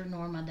after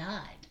Norma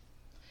died.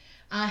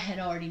 I had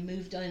already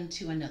moved on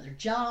to another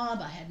job.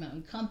 I had my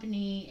own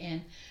company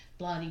and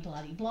blah,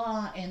 blah,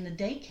 blah. And the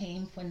day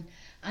came when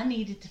I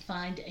needed to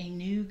find a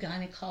new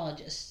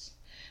gynecologist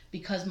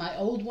because my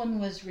old one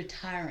was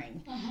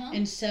retiring.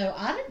 And so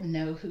I didn't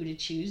know who to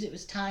choose. It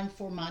was time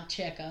for my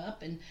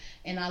checkup.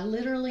 And I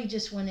literally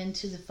just went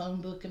into the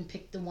phone book and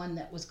picked the one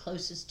that was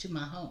closest to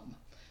my home,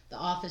 the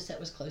office that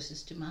was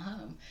closest to my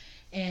home.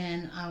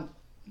 And I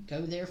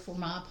go there for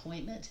my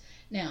appointment.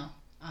 Now,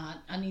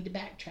 I need to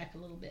backtrack a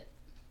little bit,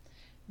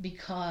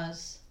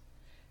 because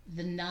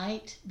the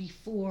night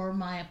before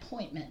my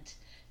appointment,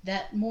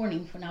 that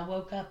morning when I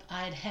woke up,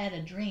 I had had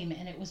a dream,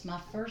 and it was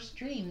my first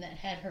dream that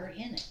had her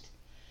in it.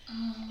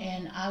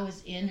 And I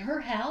was in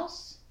her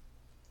house.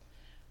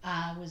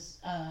 I was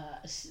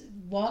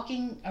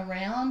walking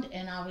around,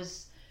 and I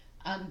was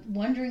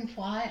wondering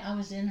why I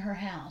was in her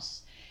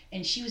house.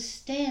 And she was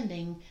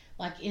standing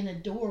like in a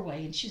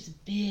doorway, and she was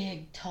a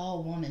big,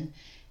 tall woman,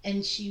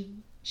 and she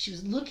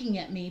was looking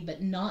at me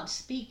but not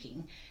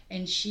speaking,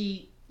 and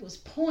she was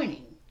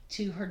pointing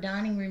to her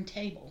dining room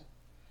table.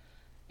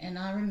 And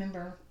I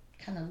remember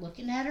kind of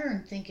looking at her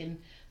and thinking,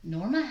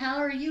 Norma, how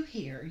are you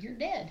here? You're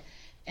dead.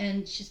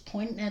 And she's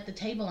pointing at the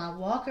table, and I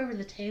walk over to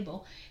the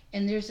table,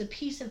 and there's a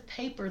piece of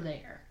paper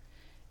there,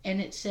 and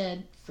it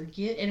said,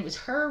 forgive, and it was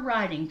her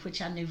writing,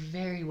 which I knew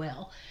very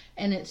well,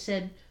 and it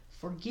said,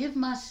 forgive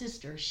my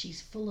sister,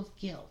 she's full of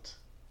guilt.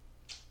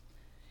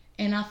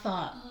 And I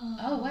thought,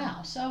 oh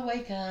wow. So I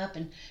wake up,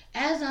 and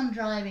as I'm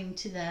driving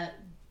to that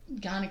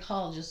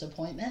gynecologist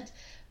appointment,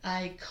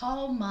 I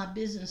called my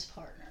business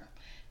partner,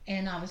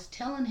 and I was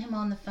telling him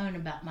on the phone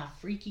about my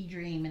freaky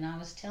dream, and I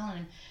was telling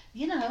him,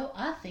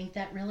 I think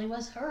that really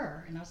was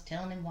her, and I was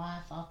telling him why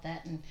I thought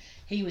that, and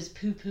he was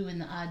poo-pooing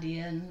the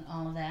idea and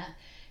all of that.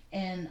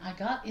 And I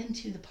got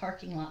into the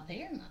parking lot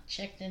there, and I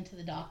checked into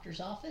the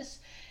doctor's office,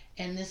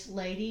 and this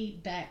lady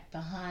back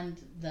behind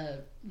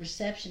the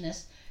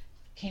receptionist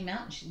came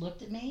out, and she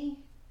looked at me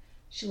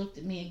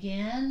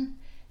again,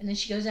 and then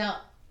she goes out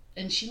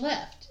and she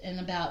left. And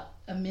about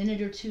a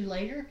minute or two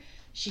later,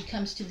 she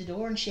comes to the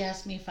door, and she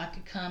asked me if I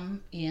could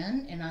come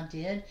in, and I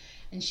did.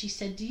 And she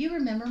said, do you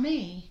remember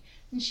me?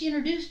 And she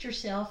introduced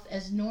herself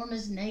as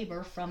Norma's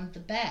neighbor from the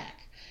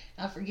back.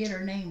 I forget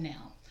her name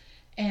now.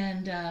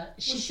 And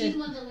she said, was she the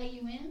one that let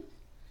you in?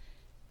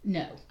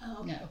 No.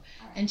 Oh, okay. No.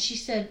 All right. And she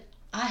said,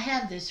 I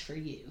have this for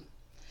you.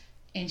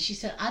 And she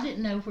said, I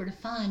didn't know where to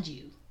find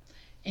you.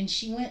 And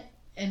she went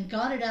and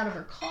got it out of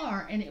her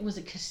car, and it was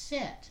a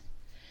cassette.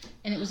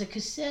 And it was a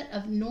cassette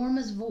of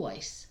Norma's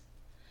voice.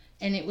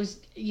 And it was,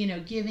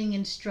 giving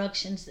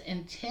instructions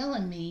and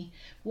telling me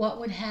what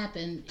would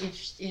happen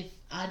if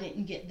I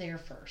didn't get there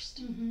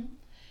first.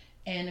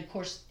 And of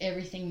course,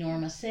 everything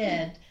Norma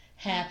said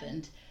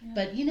happened. Yeah.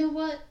 But you know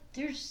what?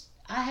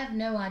 I have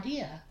no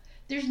idea.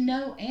 There's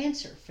no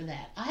answer for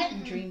that. I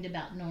hadn't dreamed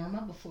about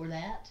Norma before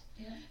that.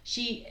 Yeah.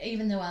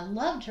 Even though I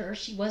loved her,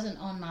 she wasn't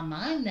on my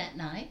mind that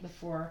night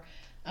before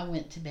I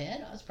went to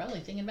bed. I was probably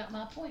thinking about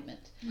my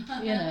appointment.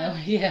 Yeah.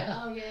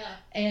 Oh yeah.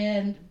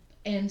 And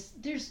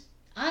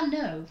I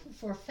know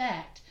for a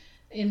fact,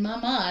 in my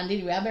mind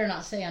anyway, I better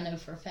not say I know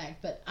for a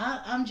fact, but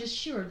I'm just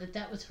sure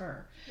that was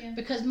her. Yeah.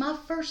 Because my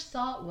first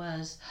thought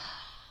was,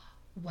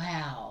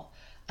 wow,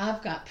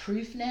 I've got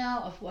proof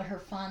now of what her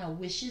final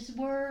wishes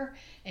were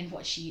and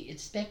what she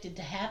expected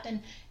to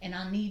happen, and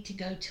I need to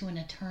go to an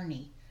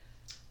attorney.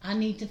 I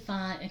need to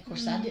find, of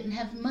course, I didn't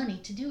have money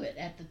to do it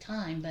at the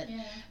time,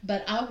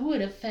 but I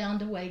would have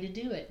found a way to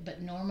do it.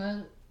 But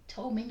Norma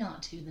told me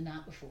not to the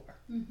night before.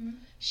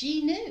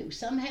 She knew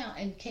somehow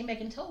and came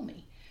back and told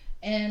me.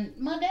 And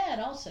my dad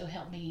also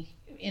helped me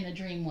in a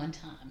dream one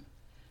time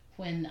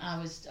when I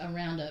was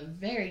around a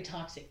very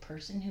toxic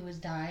person who was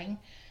dying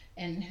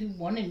and who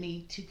wanted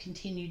me to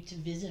continue to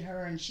visit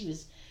her, and she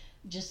was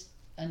just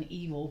an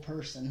evil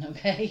person,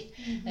 okay?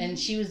 And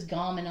she was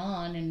gomming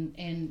on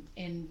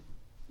and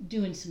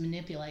doing some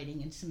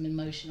manipulating and some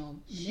emotional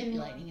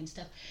manipulating and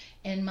stuff.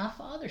 And my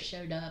father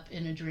showed up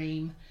in a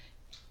dream,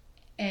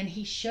 and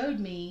he showed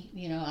me,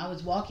 I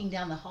was walking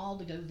down the hall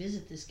to go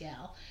visit this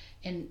gal,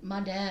 and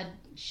my dad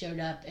showed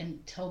up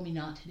and told me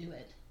not to do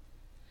it.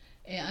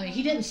 I mean,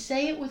 he didn't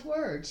say it with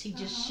words. He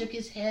just shook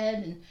his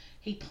head, and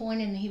he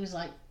pointed, and he was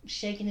like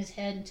shaking his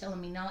head and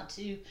telling me not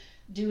to,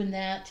 doing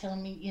that,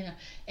 telling me,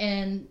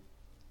 and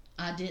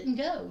I didn't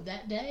go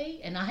that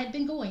day, and I had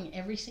been going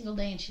every single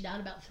day, and she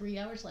died about 3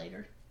 hours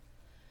later.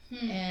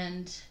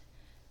 And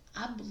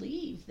I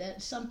believe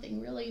that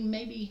something really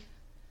maybe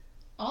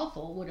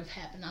awful would have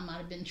happened. I might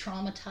have been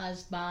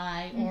traumatized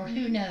by, or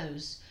who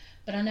knows.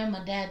 But I know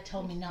my dad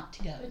told me not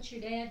to go. But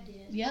your dad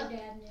did. Yep. Your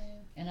dad knew.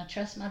 And I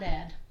trust my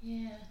dad.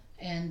 Yeah.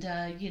 And,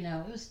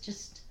 it was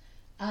just,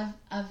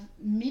 I've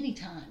many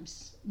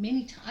times,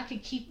 I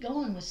could keep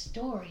going with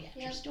story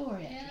after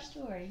story after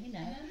story. You know.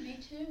 Yeah, me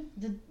too.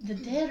 The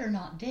dead are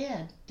not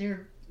dead.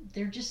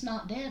 They're just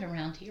not dead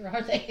around here,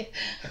 are they?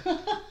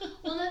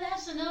 Well, then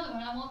that's another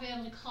one. I won't be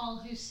able to call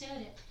who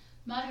said it.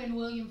 Might have been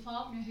William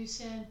Faulkner who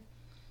said,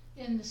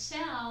 in the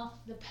South,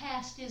 the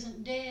past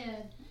isn't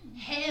dead.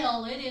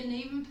 Hell, it isn't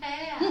even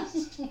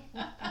past.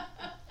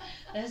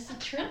 That's the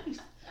truth.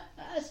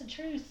 That's the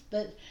truth.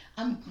 But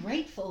I'm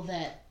grateful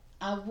that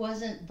I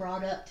wasn't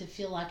brought up to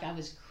feel like I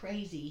was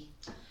crazy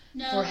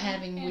for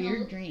having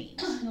weird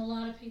dreams. And a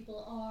lot of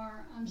people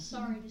are, I'm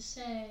sorry to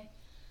say.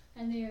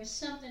 And there's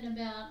something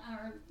about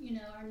our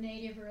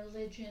native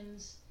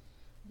religions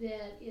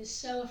that is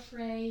so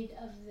afraid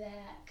of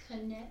that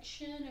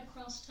connection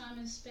across time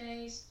and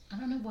space. I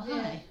don't know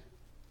why.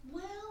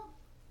 Well,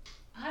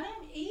 I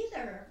don't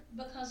either,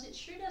 because it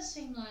sure does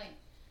seem like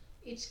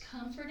it's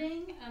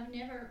comforting. I've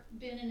never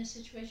been in a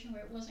situation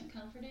where it wasn't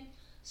comforting.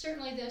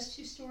 Certainly those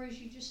two stories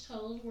you just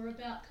told were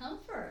about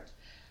comfort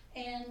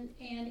and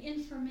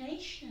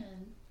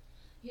information.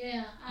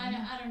 Yeah,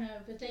 I don't know,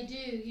 but they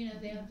do,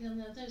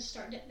 they'll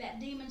start that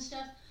demon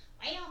stuff.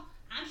 Well,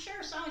 I'm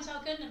sure so-and-so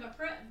couldn't have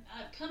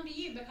come to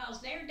you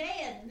because they're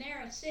dead and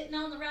they're sitting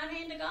on the right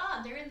hand of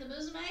God. They're in the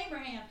bosom of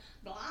Abraham.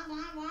 Blah,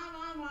 blah, blah,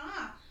 blah,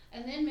 blah.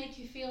 And then make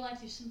you feel like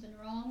there's something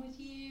wrong with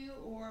you,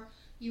 or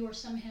you are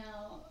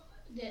somehow,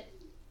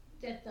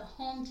 that the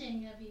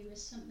haunting of you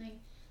is something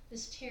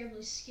that's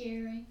terribly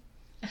scary.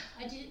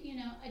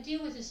 I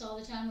deal with this all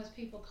the time with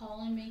people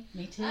calling me.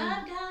 Me too.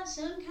 I've got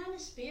some kind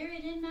of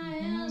spirit in my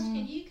house.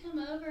 Can you come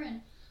over?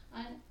 And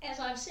as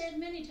I've said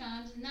many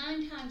times,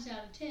 9 times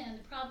out of 10,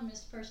 the problem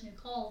is the person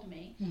who called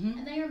me,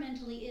 and they are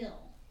mentally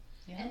ill.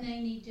 Yeah. And they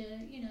need to,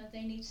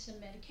 they need some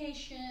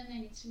medication, they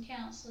need some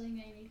counseling,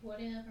 they need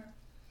whatever.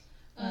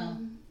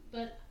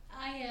 But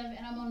I have,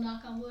 and I'm gonna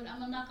knock on wood. I'm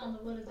gonna knock on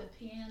the wood of the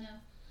piano.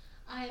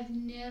 I have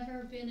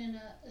never been in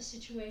a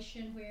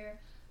situation where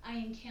I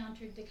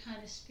encountered the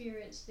kind of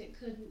spirits that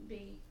couldn't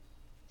be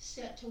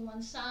set to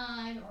one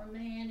side or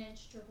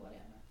managed or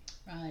whatever.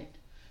 Right.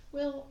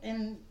 Well,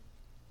 and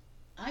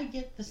I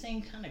get the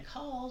same kind of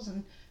calls,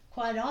 and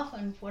quite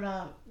often what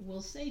I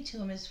will say to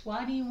them is,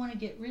 why do you want to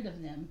get rid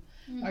of them?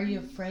 Are you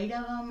afraid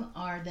of them?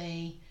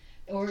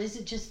 Or is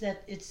it just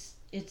that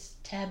it's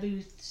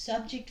taboo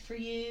subject for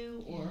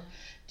you, or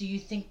do you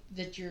think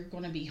that you're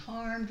going to be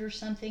harmed or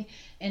something?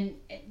 And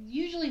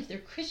usually if they're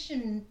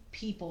Christian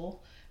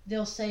people,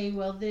 they'll say,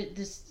 well,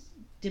 this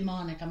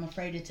demonic, I'm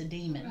afraid it's a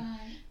demon.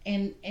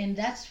 Right. And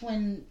that's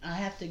when I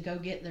have to go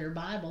get their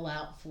Bible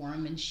out for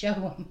them and show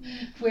them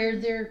where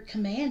they're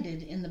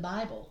commanded in the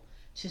Bible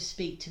to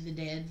speak to the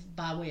dead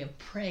by way of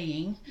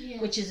praying,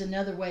 which is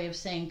another way of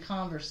saying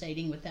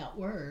conversating without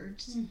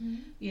words,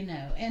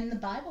 and the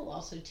Bible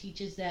also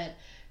teaches that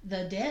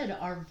the dead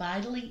are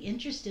vitally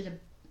interested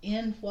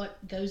in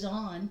what goes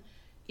on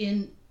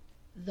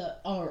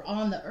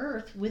on the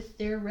earth with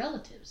their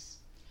relatives.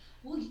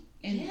 Well,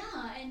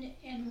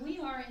 and we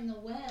are in the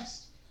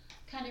West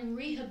kind of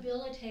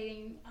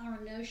rehabilitating our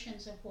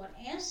notions of what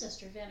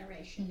ancestor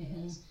veneration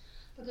is,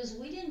 because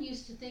we didn't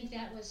used to think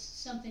that was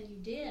something you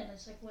did.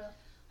 It's like, well,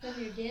 when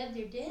they're dead,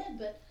 they're dead.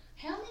 But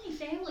how many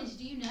families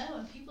do you know,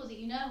 and people that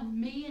you know,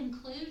 me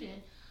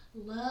included,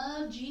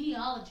 love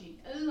genealogy?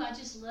 Oh, I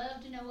just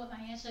love to know what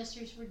my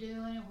ancestors were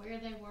doing and where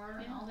they were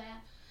and all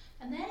that.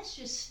 And that is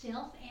just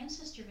stealth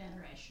ancestor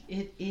veneration.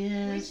 It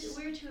is.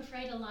 We're too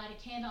afraid to light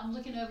a candle. I'm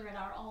looking over at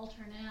our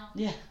altar now.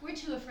 Yeah. We're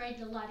too afraid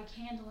to light a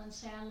candle and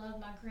say, I love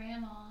my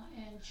grandma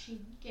and she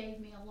gave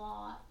me a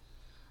lot.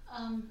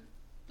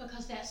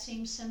 Because that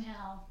seems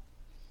somehow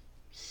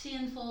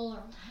sinful,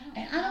 or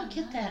I don't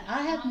get that.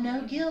 I have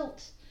no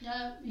guilt.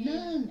 No,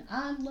 none.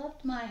 I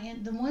loved my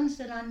aunt. The ones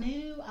that I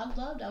knew, I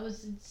loved. I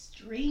was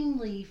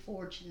extremely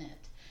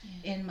fortunate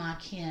in my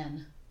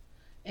kin.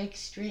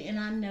 And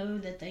I know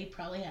that they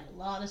probably had a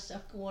lot of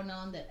stuff going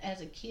on that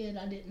as a kid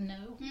I didn't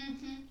know,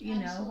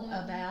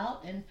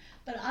 about.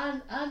 But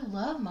I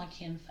love my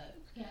kinfolk.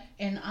 Yeah.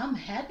 And I'm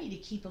happy to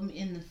keep them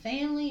in the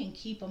family and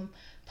keep them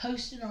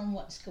posted on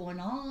what's going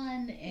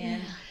on.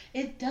 And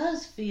it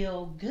does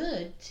feel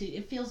good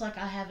it feels like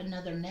I have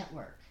another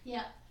network.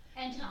 Yeah.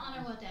 And to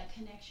honor what that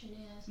connection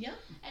is. Yep.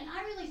 And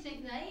I really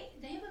think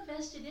they have a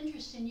vested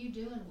interest in you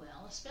doing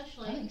well,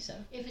 especially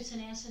if it's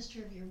an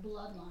ancestor of your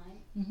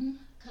bloodline.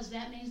 Because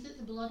that means that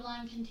the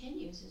bloodline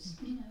continues. It's,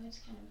 it's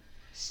kind of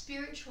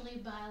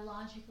spiritually,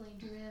 biologically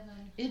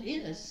driven. It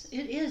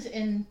is.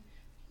 And,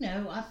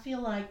 I feel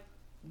like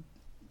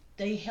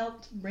they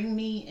helped bring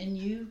me and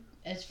you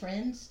as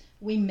friends.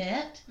 We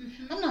met.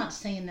 I'm not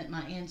saying that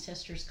my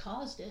ancestors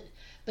caused it,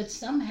 but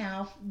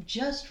somehow,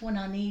 just when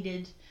I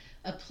needed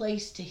a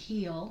place to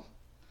heal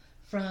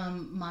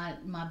from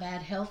my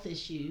bad health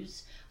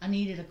issues, I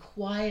needed a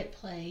quiet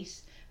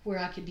place where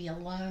I could be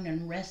alone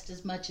and rest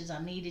as much as I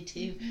needed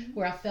to,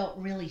 where I felt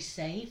really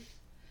safe.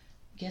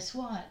 Guess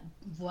what?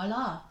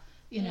 Voila.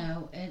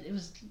 And it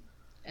was,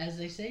 as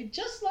they say,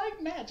 just like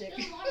magic.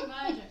 Just like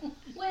magic.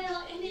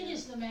 Well, and it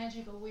is the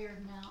magic of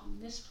Wyrd Mountain.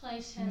 This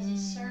place has a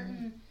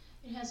certain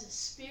It has a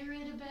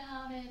spirit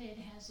about it. It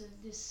has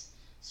this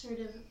sort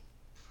of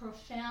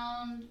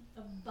profound,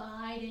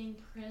 abiding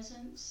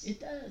presence. It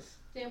does.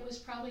 That was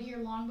probably here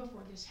long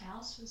before this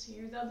house was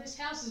here. Though this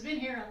house has been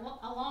here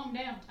a long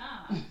damn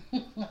time.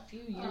 A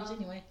few years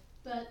anyway.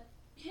 But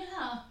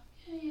yeah.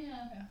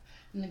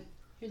 And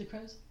hear the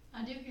crows?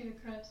 I do hear the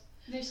crows.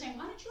 They're saying,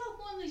 "Why don't you open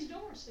one of these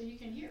doors so you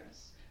can hear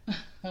us?"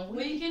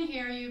 We can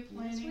hear you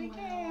plenty yes, we well.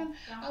 can.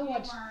 Don't I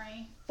watched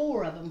worry.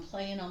 4 of them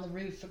playing on the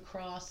roof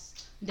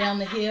across down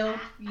the hill,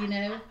 you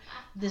know.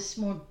 This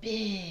more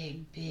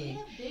big. Yeah,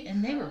 big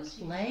and they were crows,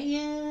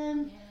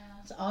 playing. Yeah.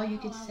 That's all you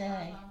could I say.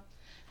 love 'em.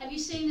 Have you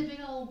seen the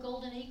big old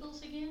golden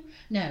eagles again?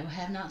 No,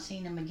 have not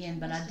seen them again,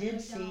 but I did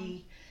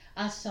see,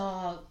 I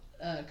saw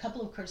a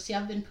couple of crows. See,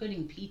 I've been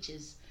putting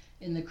peaches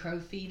in the crow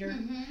feeder,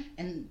 Mm-hmm.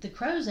 and the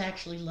crows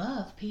actually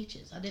love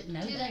peaches. I didn't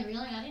know Do that. they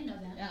really? I didn't know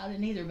that. I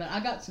didn't either, but I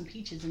got some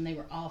peaches and they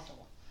were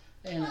awful.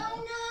 And,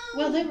 Oh no!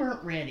 well, they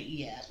weren't ready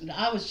yet.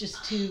 I was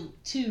just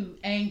too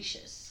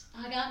anxious.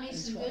 I got me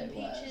That's some what good it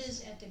was.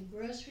 peaches at the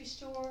grocery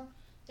store.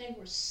 They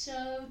were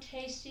so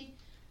tasty.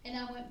 And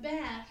I went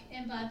back,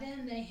 and by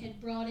then they had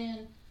brought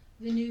in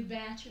the new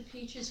batch of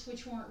peaches,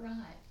 which weren't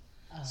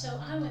ripe. So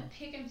I went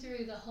picking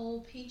through the whole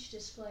peach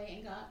display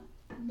and got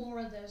more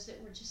of those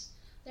that were just,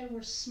 they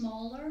were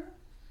smaller,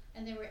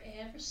 and they were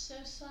ever so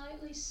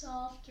slightly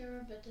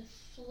softer, but the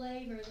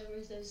flavor, there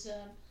was those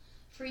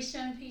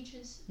Freestone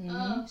peaches. Mhm.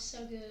 Oh,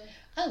 so good.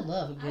 I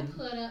love a I good.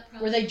 put up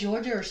probably, Were they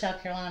Georgia or South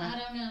I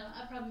Carolina? don't know.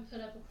 I probably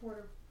put up a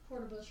quarter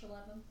bushel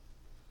of them.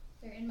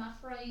 They're in my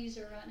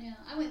freezer right now.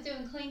 I went through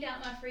and cleaned out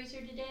my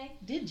freezer today.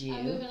 Did you?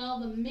 I'm moving all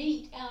the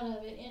meat out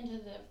of it into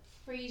the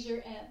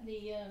freezer at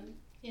the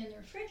in the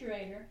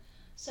refrigerator,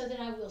 so that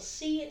I will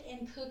see it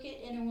and cook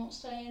it, and it won't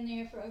stay in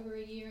there for over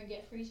a year and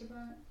get freezer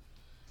burnt.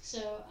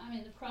 So I'm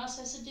in the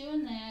process of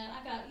doing that.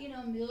 I got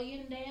a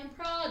million damn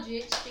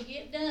projects to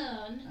get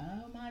done.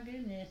 Oh my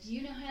goodness.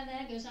 You know how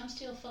that goes. I'm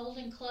still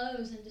folding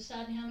clothes and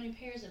deciding how many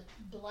pairs of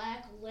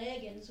black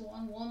leggings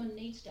one woman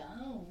needs to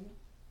own.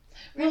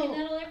 Reckon Well,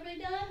 that'll ever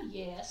be done?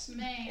 Yes,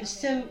 ma'am.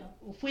 so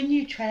when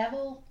you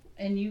travel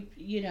and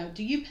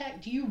do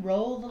you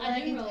roll the I do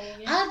leggings? roll,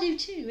 yeah. I do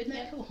too. Isn't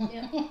that Yep, cool?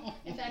 yep.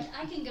 In fact,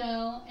 I can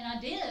go, and I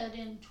did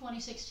in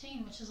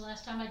 2016, which is the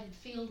last time I did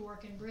field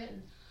work in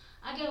Britain.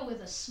 I go with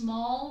a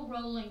small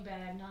rolling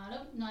bag,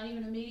 not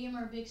even a medium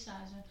or a big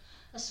size one,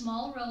 a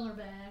small roller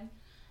bag,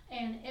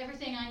 and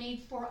everything I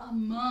need for a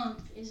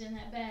month is in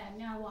that bag.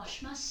 Now I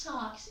wash my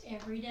socks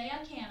every day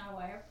I can.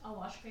 I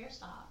wash a pair of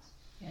socks.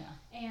 Yeah.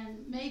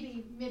 And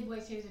maybe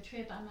midway through the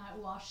trip I might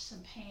wash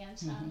some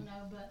pants. I don't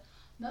know, but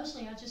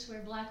mostly I just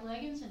wear black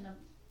leggings, and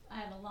I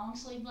have a long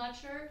sleeve black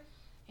shirt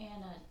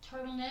and a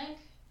turtleneck,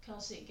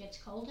 because it gets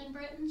cold in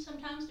Britain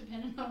sometimes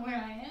depending on where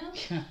I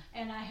am.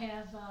 And I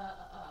have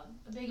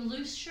a big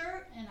loose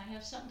shirt, and I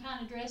have something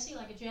kind of dressy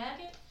like a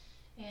jacket,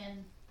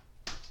 and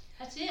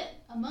that's it.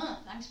 A month.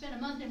 I can spend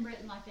a month in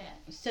Britain like that.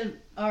 So,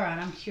 all right,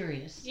 I'm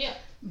curious. Yeah.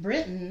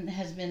 Britain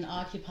has been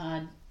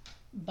occupied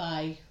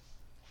by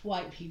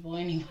white people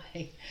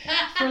anyway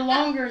for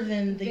longer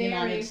than the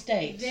United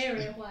States.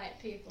 Very white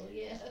people,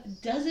 yes.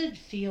 Does it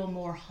feel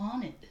more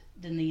haunted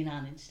than the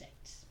United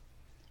States?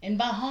 And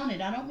by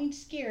haunted, I don't mean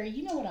scary.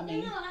 You know what I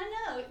mean. No, I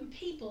know.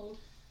 Peopled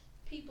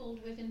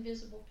with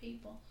invisible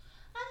people.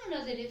 I don't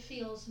know that it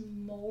feels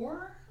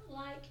more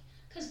like,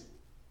 because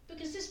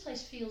this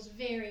place feels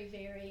very,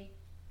 very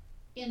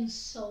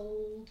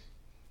ensouled,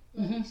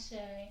 let me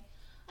say.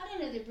 I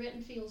don't know that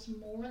Britain feels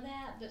more of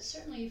that, but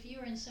certainly if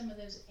you're in some of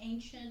those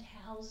ancient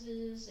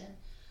houses and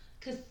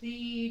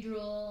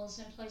cathedrals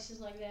and places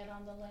like that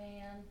on the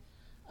land,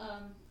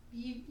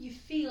 you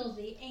feel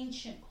the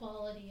ancient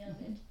quality of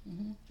it,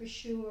 for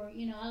sure.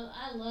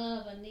 I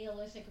love a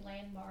Neolithic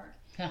landmark.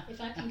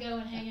 If I can go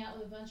and hang out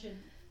with a bunch of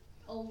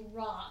old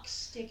rocks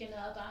sticking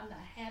up, I'm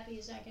the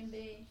happiest I can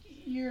be.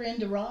 You're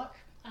into rock?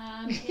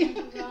 I'm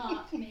into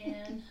rock,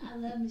 man. I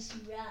love me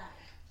some rock.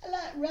 I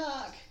like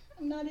rock.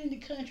 I'm not into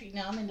country.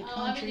 No, I'm into Oh,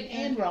 I'm country into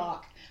and country.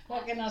 rock.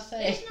 What can I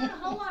say? There's not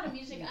a whole lot of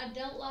music I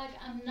don't like.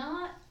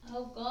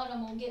 Oh God,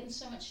 I'm going to get in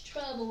so much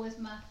trouble with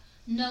my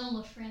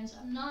NOLA friends.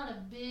 I'm not a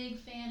big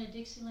fan of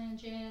Dixieland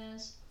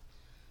jazz.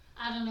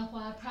 I don't know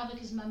why. Probably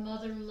because my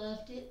mother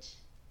loved it.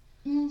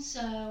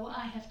 So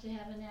I have to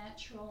have a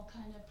natural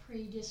kind of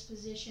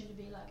predisposition to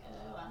be like,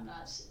 oh, I'm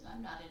not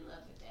in love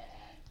with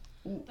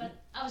that. But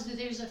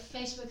there's a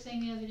Facebook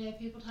thing the other day,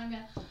 people talking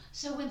about,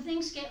 so when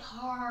things get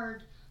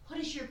hard, what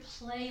is your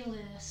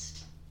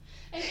playlist?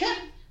 And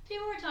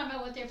people were talking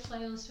about what their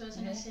playlist was,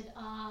 and I said,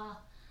 I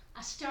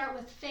start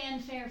with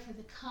Fanfare for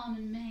the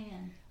Common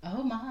Man.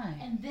 Oh my.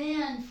 And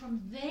then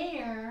from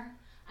there,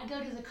 I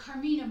go to the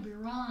Carmina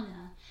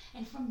Burana.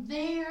 And from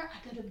there,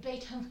 I go to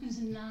Beethoven's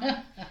Ninth.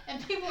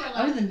 And people were like,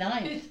 oh, the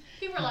Ninth.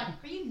 People were like,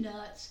 are you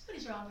nuts? What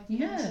is wrong with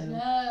you? No. I said,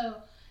 no.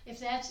 If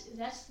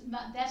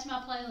that's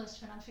my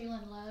playlist when I'm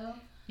feeling low.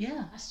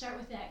 Yeah. I start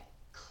with that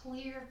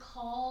clear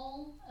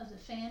call of the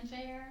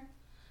fanfare,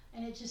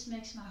 and it just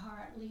makes my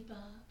heart leap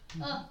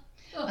up.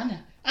 Oh. I know.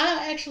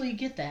 I actually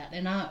get that,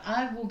 and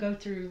I will go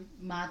through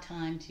my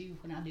time too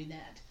when I do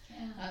that. Yeah.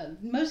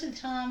 Most of the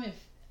time,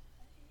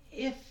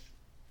 if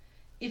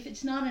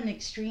it's not an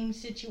extreme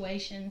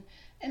situation,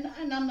 and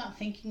I'm not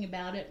thinking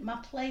about it, my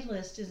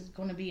playlist is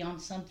going to be on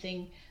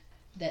something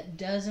that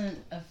doesn't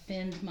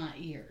offend my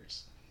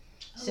ears.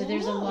 So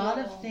there's a lot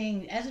of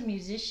things. As a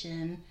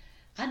musician,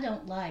 I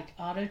don't like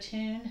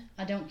auto-tune.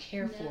 I don't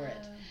care for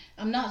it.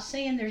 I'm not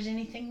saying there's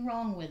anything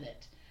wrong with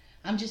it.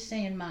 I'm just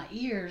saying my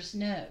ears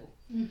know.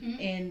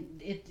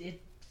 And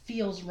it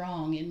feels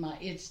wrong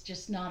it's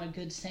just not a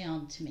good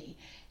sound to me.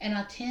 And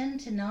I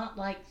tend to not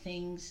like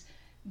things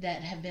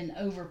that have been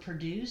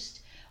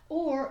overproduced,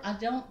 or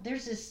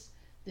there's this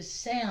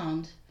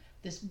sound,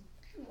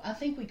 I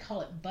think we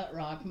call it butt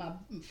rock, my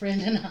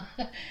friend and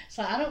I.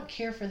 So I don't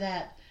care for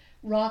that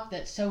rock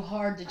that's so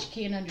hard that you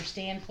can't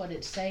understand what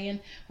it's saying,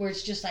 where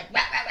it's just like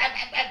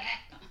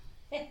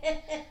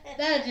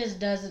that just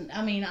doesn't.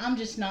 I mean, I'm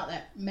just not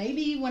that.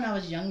 Maybe when I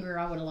was younger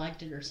I would have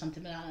liked it or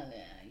something, but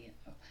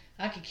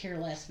I could care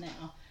less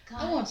now.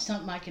 God. I want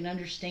something I can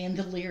understand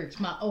the lyrics.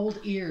 My old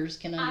ears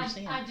can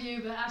understand. I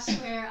do, but I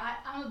swear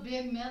I'm a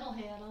big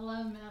metalhead. I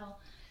love metal.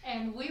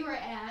 And we were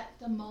at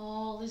the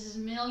mall. This is a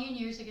million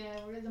years ago.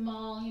 We're at the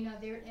mall,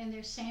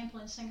 they're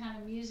sampling some kind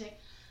of music,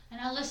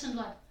 and I listened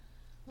like,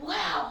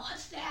 wow,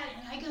 what's that?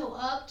 And I go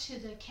up to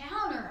the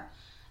counter,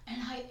 and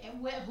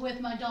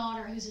with my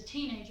daughter, who's a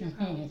teenager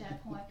probably at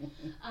that point,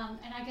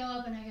 and I go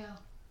up and I go,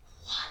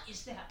 what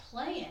is that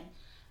playing?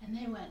 And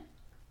they went,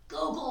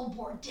 Go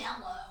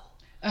Bordello.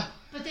 Oh.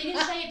 But they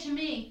didn't say it to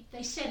me.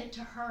 They said it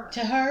to her. To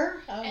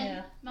her? Oh, and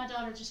yeah. My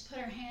daughter just put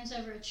her hands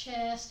over her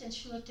chest, and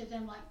she looked at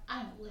them like,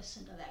 I don't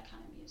listen to that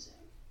kind of music.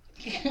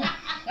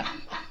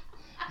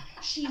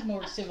 She's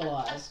more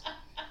civilized.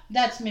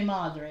 That's mi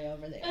madre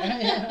over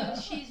there.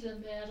 She's a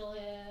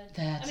metalhead.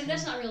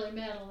 That's not really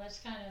metal. That's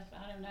kind of,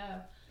 I don't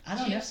know.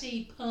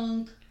 Gypsy,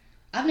 punk.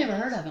 I've never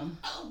heard of them.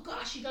 Oh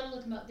gosh, you got to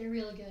look them up. They're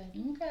really good.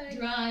 Okay.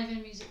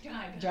 Driving music.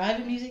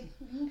 Driving music.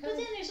 Okay. But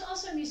then there's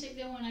also music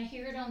that when I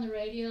hear it on the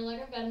radio,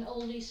 like I've got an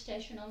oldies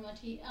station on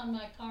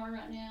my car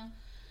right now,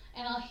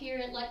 and I'll hear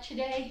it like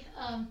today.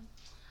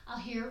 I'll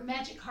hear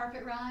Magic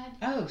Carpet Ride.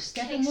 Oh,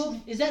 Steppenwolf?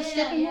 Is that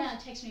Steppenwolf? Yeah,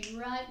 it takes me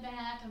right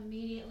back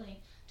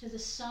immediately to the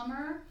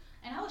summer.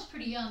 And I was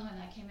pretty young when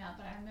that came out,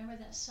 but I remember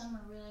that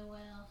summer really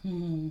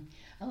well.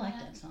 I like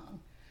that song.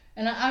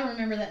 And I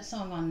remember that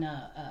song on,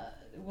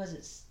 it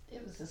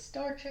was a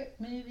Star Trek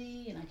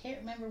movie, and I can't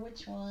remember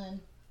which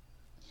one.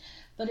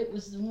 But it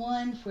was the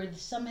one where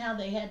somehow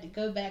they had to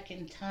go back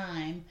in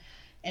time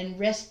and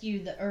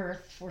rescue the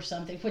Earth for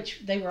something,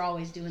 which they were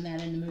always doing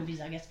that in the movies,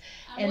 I guess.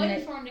 I'm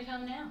waiting for him to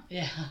come now.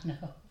 Yeah, I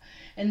know.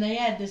 And they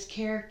had this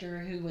character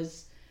who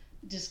was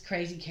just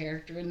crazy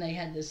character, and they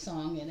had this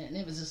song in it, and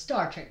it was a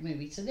Star Trek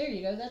movie. So there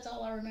you go. That's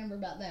all I remember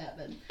about that.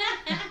 But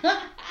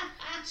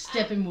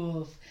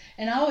Steppenwolf.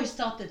 And I always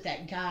thought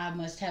that guy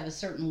must have a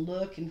certain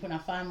look, and when I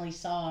finally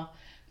saw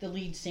the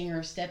lead singer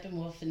of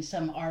Steppenwolf in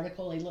some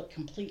article, he looked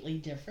completely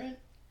different.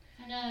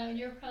 I know.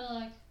 You're probably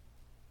like,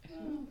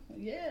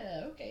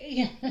 yeah,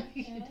 okay.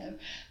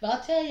 But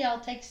I'll tell you, I'll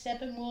take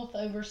Steppenwolf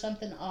over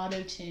something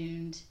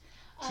auto-tuned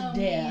to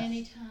death.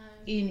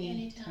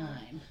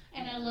 Anytime.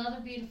 And I love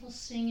a beautiful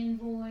singing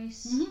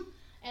voice.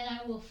 And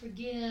I will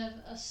forgive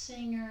a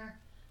singer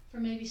for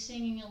maybe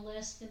singing a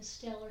less than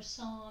stellar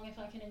song if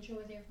I can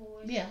enjoy their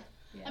voice. Yeah.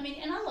 I mean,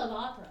 and I love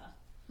opera.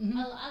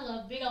 I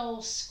love big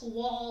old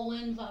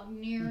squalling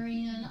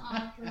Wagnerian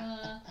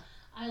opera.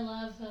 I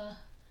love,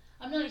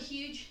 I'm not a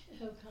huge,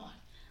 oh God,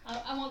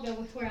 I won't go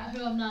with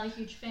who I'm not a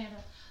huge fan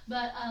of.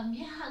 But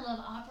yeah, I love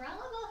opera. I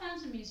love all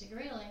kinds of music,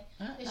 really.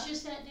 It's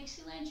just that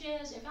Dixieland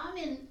jazz. If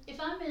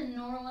I'm in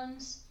New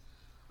Orleans,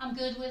 I'm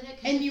good with it.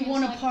 And you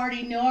want to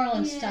party New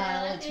Orleans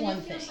style, it's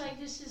one thing. It feels like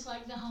this is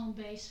like the home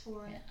base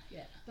for it.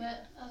 Yeah.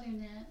 But other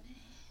than that,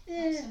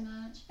 not so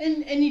much.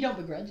 And you don't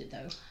begrudge it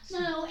though. So.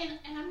 No,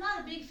 and I'm not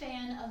a big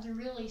fan of the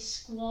really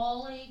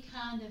squally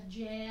kind of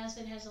jazz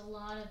that has a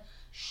lot of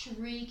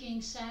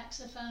shrieking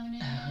saxophone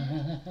in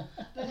it.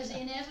 Because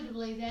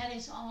inevitably that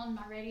is on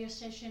my radio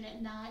station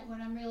at night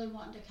when I'm really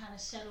wanting to kind of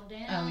settle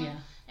down. Oh yeah.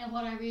 And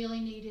what I really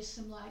need is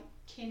some like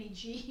Kenny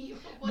G or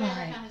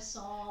whatever kind of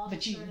soft.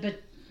 But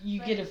you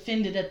get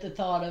offended at the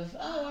thought of,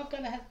 I've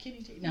got to have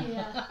Kenny G. No.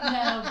 Yeah,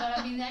 no, but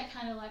I mean that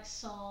kind of like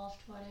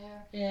soft,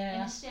 whatever. Yeah.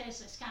 And instead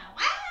it's kind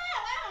of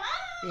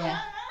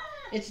yeah.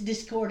 It's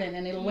discordant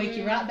and it'll wake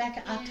you right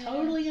back. I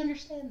totally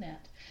understand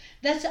that.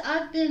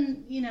 I've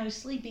been,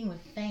 sleeping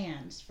with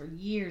fans for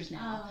years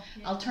now. Oh,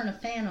 yeah. I'll turn a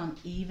fan on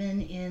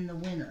even in the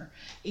winter.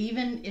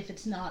 Even if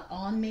it's not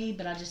on me,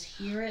 but I just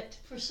hear it.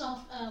 For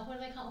soft, what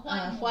do they call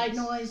it? White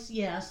noise,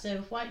 yeah, so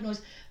white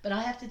noise. But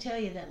I have to tell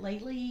you that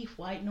lately,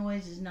 white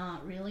noise is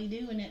not really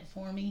doing it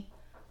for me.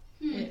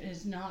 It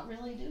is not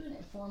really doing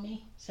it for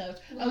me. So,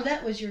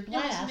 that was your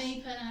glass. That was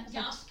me,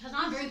 because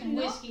I'm drinking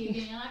whiskey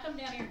again. I come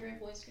down here and drink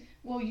whiskey.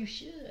 Well, you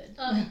should.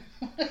 That's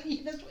what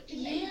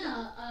you need.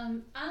 Yeah,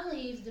 I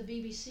leave the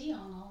BBC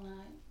on all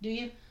night. Do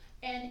you?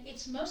 And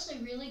it's mostly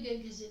really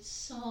good because it's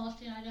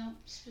soft and I don't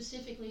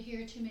specifically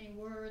hear too many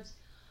words.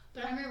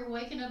 But I remember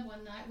waking up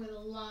one night with a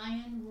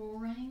lion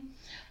roaring,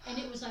 and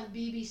it was like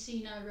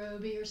BBC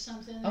Nairobi or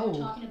something. They were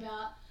talking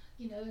about,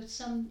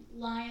 some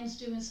lions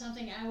doing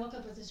something. And I woke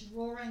up with this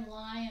roaring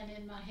lion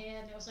in my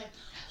head, and I was like,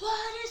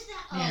 "What is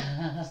that?"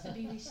 Oh, it's the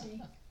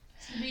BBC.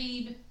 It's the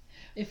Beeb.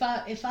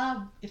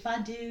 If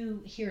I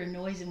do hear a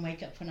noise and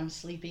wake up when I'm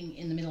sleeping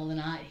in the middle of the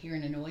night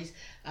hearing a noise,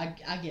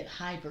 I get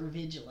hyper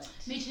vigilant.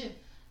 Me too.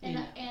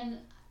 And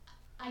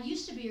I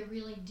used to be a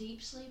really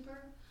deep sleeper,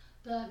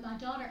 but my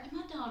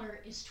daughter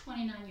is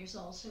 29 years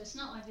old, so it's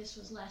not like this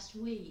was last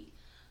week.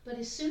 But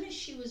as soon as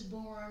she was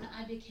born,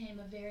 I became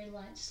a very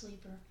light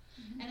sleeper.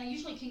 Mm-hmm. And I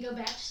usually can go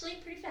back to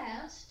sleep pretty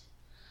fast,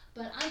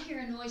 but I hear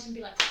a noise and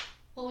be like,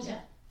 "What was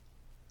that?"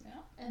 Yeah.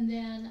 And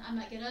then I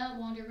might get up,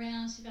 wander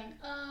around, see if I can,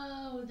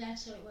 oh,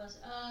 that's what it was.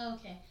 Oh,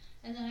 okay.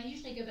 And then I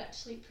usually go back to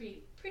sleep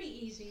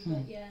pretty easy,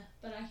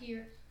 but I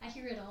hear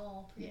it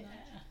all pretty much.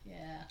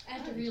 Yeah. I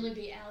have to really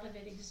be out of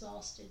it,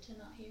 exhausted to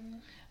not hear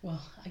it.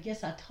 Well, I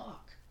guess I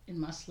talk in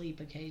my sleep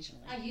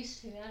occasionally. I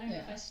used to. I don't know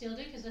if I still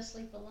do because I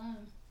sleep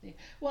alone. Yeah.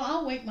 Well,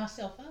 I'll wake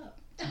myself up.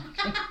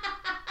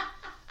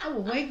 I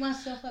will wake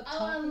myself up talking.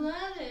 Oh, I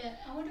love it.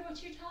 I wonder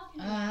what you're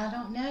talking about. I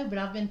don't know, but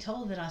I've been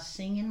told that I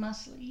sing in my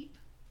sleep.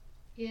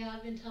 Yeah,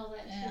 I've been told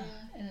that too.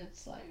 And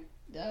it's like,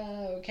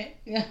 okay.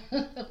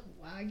 Well,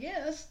 I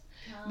guess.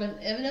 But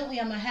evidently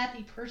I'm a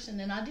happy person,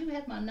 and I do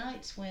have my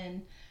nights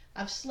when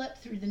I've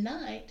slept through the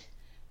night,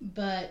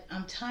 but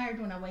I'm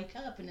tired when I wake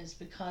up, and it's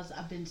because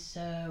I've been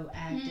so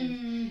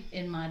active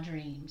in my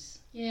dreams.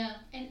 Yeah,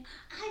 and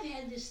I've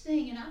had this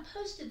thing, and I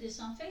posted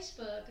this on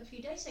Facebook a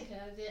few days ago,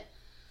 that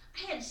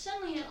I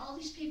suddenly had all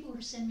these people who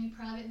were sending me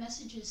private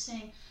messages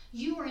saying,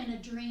 "You were in a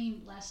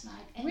dream last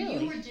night, and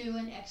you were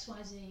doing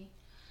XYZ.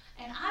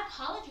 And I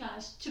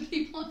apologized to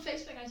people on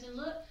Facebook. I said,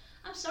 "Look,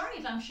 I'm sorry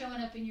if I'm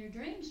showing up in your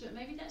dreams, but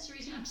maybe that's the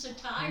reason I'm so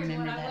tired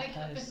when I wake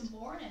up in the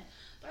morning."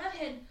 But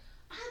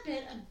I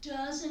bet a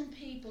dozen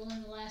people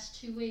in the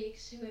last 2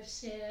 weeks who have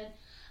said,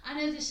 "I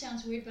know this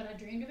sounds weird, but I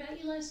dreamed about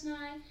you last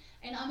night,"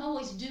 and I'm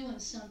always doing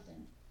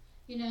something.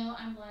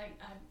 I'm like,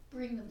 I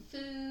bring them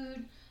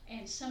food,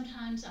 and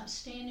sometimes I'm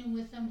standing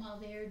with them while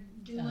they're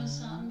doing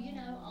something,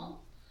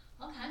 all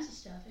kinds of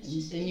stuff.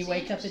 Then you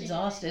wake up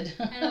exhausted.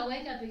 And I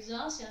wake up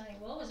exhausted. I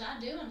think, what was I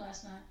doing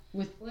last night?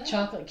 With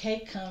chocolate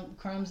cake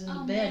crumbs in the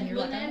bed, and you're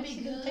like, I'm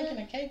taking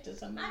a cake to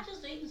somebody. I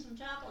just eaten some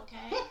chocolate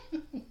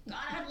cake. God,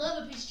 I'd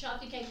love a piece of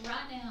chocolate cake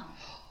right now.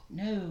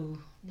 No.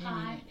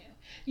 Pie. No.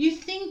 You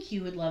think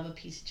you would love a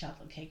piece of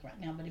chocolate cake right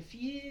now, but if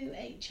you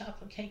ate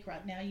chocolate cake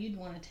right now, you'd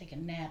want to take a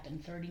nap in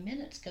 30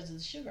 minutes because of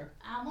the sugar.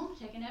 I want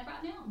to take a nap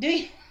right now. Do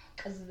you?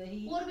 Because of the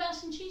heat. What about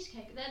some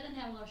cheesecake? That doesn't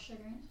have a lot of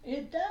sugar in it.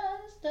 It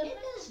does, doesn't it?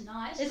 It is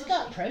nice. It's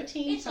got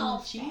protein. It's all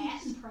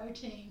fat and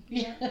protein.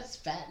 Yeah, it's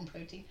fat and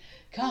protein.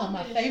 God,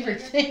 my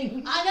favorite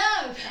thing. I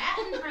know, fat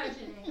and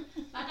protein.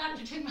 My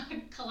doctor took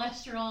my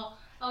cholesterol,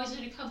 I was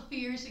in a couple of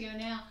years ago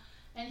now,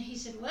 and he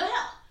said,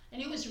 "Well,"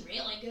 and it was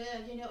really good.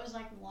 It was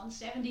like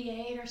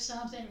 178 or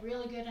something,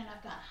 really good, and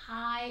I've got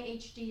high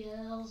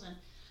HDLs, and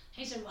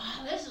he said,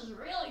 "Wow, this is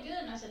really good."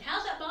 And I said,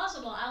 "How's that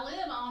possible? I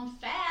live on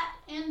fat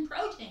and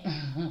protein."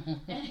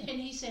 and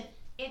he said,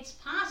 "It's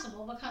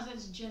possible because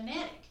it's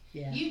genetic.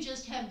 Yeah. You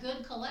just have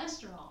good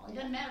cholesterol. It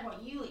doesn't matter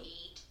what you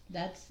eat."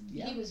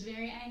 He was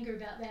very angry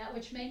about that,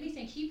 which made me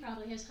think he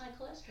probably has high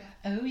cholesterol.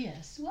 Oh,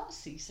 yes. Well, I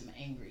see some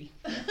angry.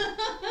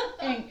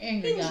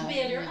 Angry He was guy.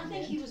 bitter. I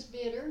think he was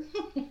bitter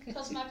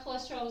because my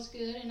cholesterol was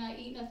good and I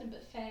eat nothing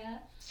but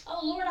fat.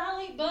 Oh, Lord,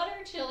 I'll eat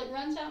butter till it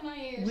runs out my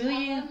ears. Will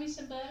you? I love me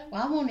some butter.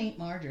 Well, I won't eat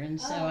margarine,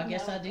 so I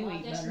guess I do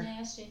eat that's butter. That's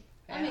nasty.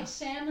 Yeah. I made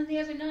salmon the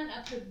other night and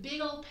I put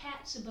big old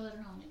pats of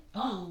butter on it.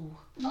 Oh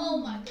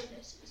my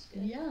goodness, it was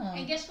good. Yeah.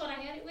 And guess what I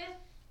had it with?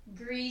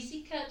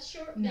 Greasy cut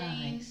short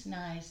beans.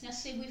 Nice. Now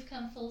see, we've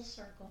come full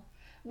circle.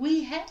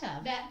 We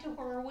have. Back to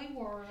where we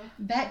were.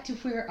 Back to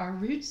where our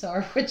roots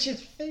are, which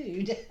is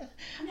food.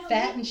 No,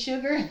 Fat and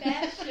sugar.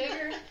 Fat,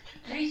 sugar,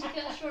 greasy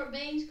cut short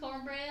beans,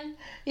 cornbread.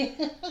 Yeah.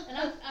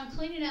 And I'm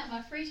cleaning out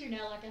my freezer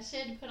now, like I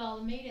said, to put all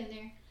the meat in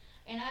there.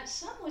 And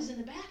something was in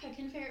the back, I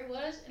couldn't figure it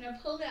was, and I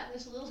pulled out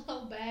this little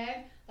old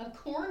bag of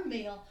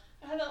cornmeal.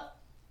 And I thought,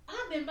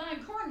 I've been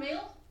buying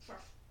cornmeal for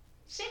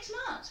 6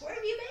 months. Where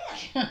have you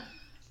been?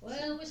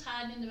 Well, it was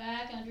hiding in the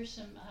back under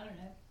some, I don't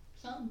know,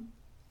 something.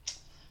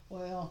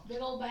 Well.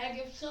 Big old bag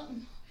of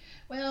something.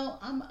 Well,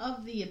 I'm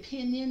of the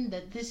opinion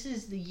that this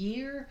is the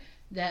year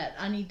that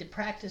I need to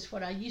practice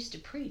what I used to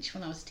preach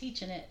when I was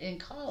teaching it in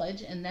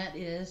college, and that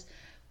is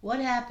what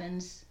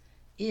happens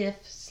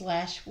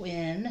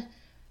if/when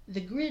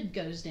the grid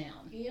goes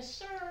down. Yes,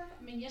 sir.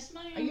 I mean, yes,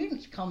 ma'am. You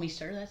can call me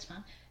sir, that's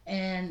fine.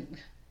 And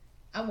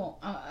I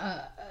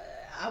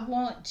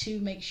want to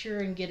make sure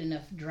and get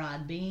enough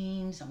dried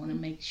beans. I want to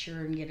make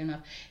sure and get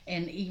enough.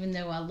 And even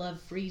though I love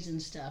freezing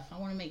stuff, I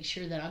want to make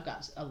sure that I've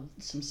got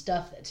some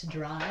stuff that's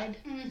dried.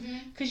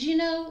 Because,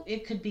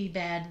 it could be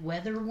bad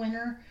weather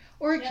winter,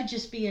 or it could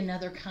just be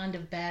another kind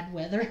of bad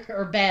weather,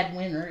 or bad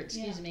winter,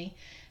 excuse me.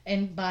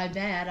 And by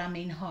bad, I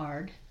mean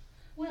hard.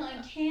 Well,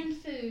 and canned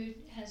food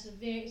has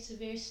it's a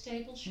very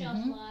stable shelf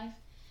life,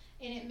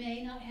 and it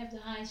may not have the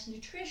highest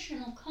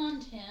nutritional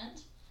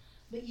content,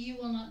 but you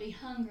will not be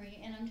hungry.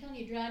 And I'm telling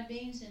you, dried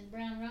beans and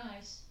brown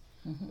rice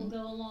will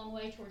go a long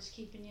way towards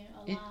keeping you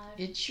alive.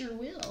 It sure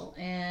will,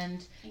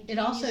 and it keeping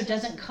also you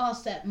doesn't sustenance.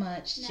 cost that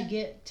much to No.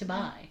 get to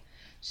buy.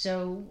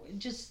 So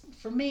just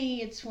for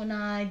me, it's when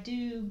I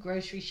do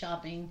grocery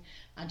shopping,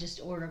 I just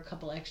order a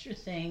couple extra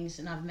things,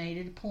 and I've made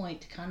it a point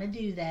to kind of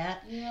do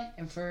that. Yep.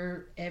 And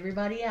for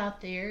everybody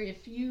out there,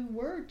 if you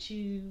were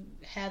to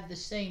have the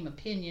same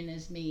opinion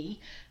as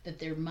me, that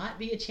there might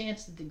be a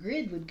chance that the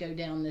grid would go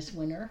down this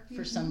winter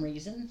for some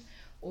reason,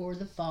 or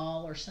the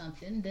fall or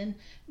something, then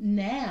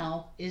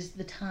now is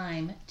the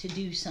time to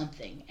do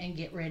something and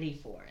get ready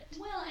for it.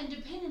 Well, and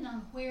depending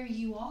on where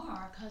you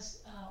are,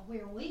 because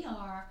where we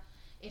are,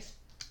 if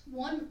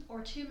one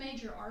or two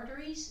major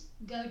arteries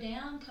go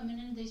down coming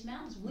into these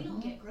mountains, we don't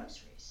get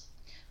groceries.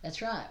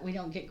 That's right. We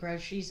don't get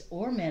groceries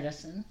or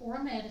medicine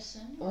Or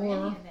medicine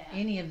or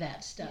any of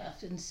that.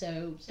 stuff. And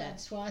so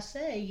that's why I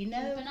say, Keep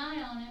an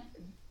eye on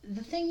it.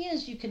 the thing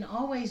is, you can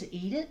always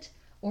eat it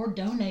or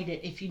donate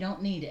it if you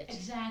don't need it.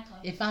 Exactly.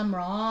 If I'm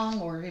wrong,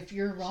 or if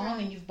you're wrong Sure.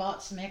 and you've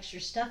bought some extra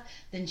stuff,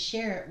 then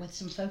share it with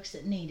some folks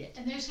that need it.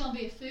 And there's going to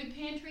be a food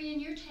pantry in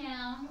your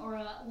town, or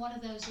one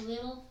of those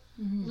little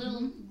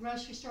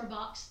grocery store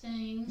box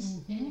things.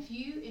 And if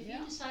you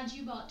decide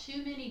you bought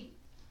too many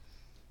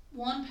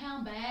 1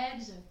 pound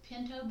bags of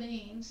pinto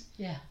beans,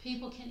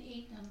 people can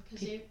eat them,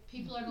 because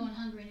people are going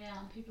hungry now,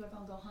 and people are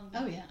going to go hungry.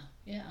 Oh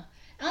yeah.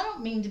 I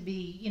don't mean to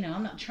be,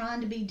 I'm not trying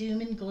to be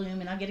doom and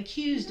gloom, and I get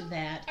accused of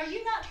that. Are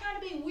you not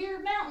trying to be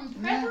weird mountain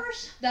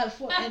preppers? That's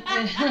what,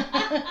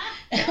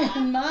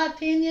 in my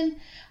opinion,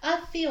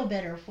 I feel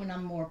better when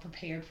I'm more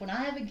prepared. When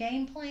I have a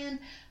game plan,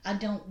 I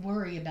don't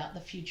worry about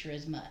the future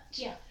as much.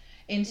 Yeah.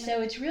 And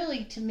so it's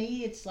really, to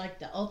me, it's like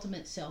the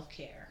ultimate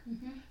self-care.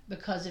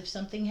 Because if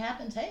something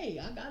happens, hey,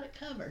 I got it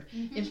covered.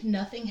 If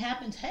nothing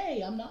happens,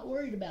 hey, I'm not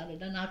worried about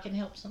it, and I can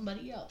help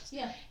somebody else.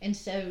 Yeah. And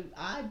so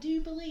I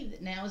do believe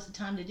that now is the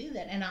time to do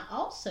that. And I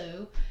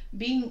also,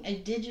 being a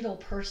digital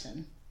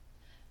person,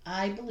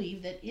 I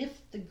believe that if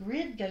the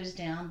grid goes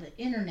down, the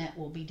internet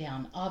will be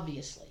down,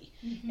 obviously.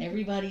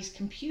 Everybody's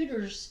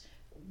computers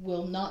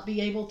will not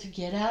be able to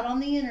get out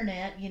on the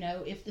internet,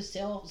 if the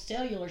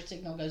cellular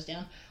signal goes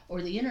down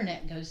or the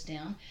internet goes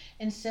down.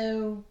 And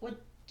so what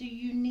do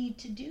you need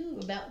to do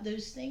about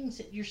those things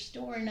that you're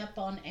storing up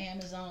on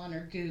Amazon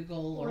or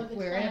Google or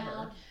wherever?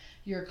 Cloud.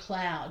 Your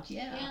cloud,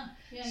 Yeah.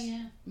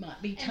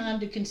 Might be time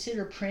to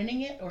consider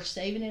printing it or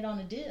saving it on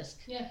a disc.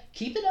 Yeah.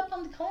 Keep it up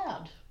on the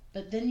cloud,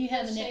 but then you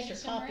have an Save extra it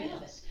somewhere copy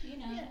of it. else,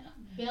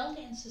 Belt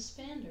and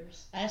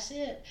suspenders. That's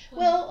it.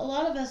 Well, a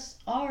lot of us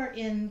are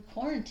in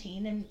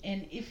quarantine,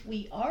 and if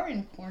we are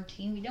in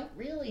quarantine, we don't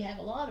really have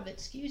a lot of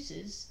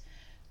excuses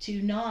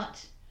to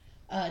not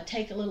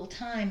take a little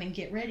time and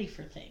get ready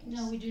for things.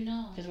 No, we do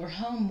not. Because we're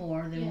home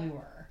more than we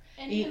were.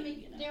 And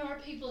there are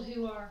people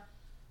who are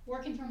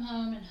working from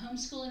home and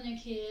homeschooling their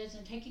kids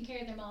and taking care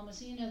of their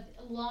mamas. A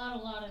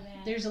lot of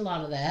that. There's a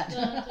lot of that.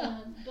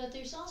 But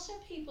there's also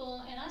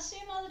people, and I see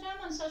them all the time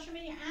on social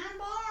media. I'm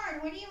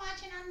bored. What are you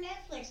watching on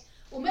Netflix?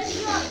 Well, maybe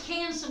you ought to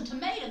can some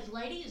tomatoes,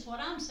 lady, is what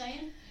I'm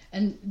saying.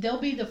 And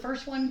they'll be the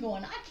first one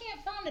going, I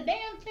can't find a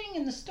damn thing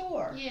in the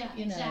store. Yeah,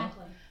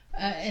 exactly.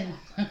 And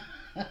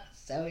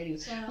so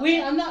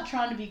anyway, I'm not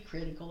trying to be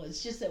critical.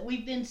 It's just that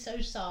we've been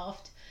so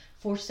soft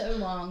for so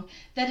long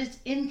that it's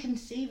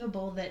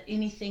inconceivable that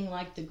anything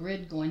like the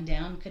grid going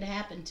down could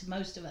happen to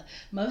most of us.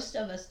 Most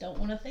of us don't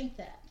want to think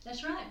that.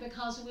 That's right,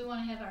 because we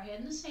want to have our head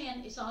in the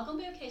sand. It's all going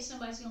to be okay.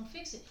 Somebody's going to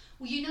fix it.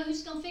 Well, you know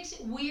who's going to fix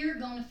it? We're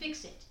going to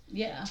fix it.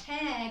 Yeah.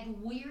 Tag,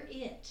 we're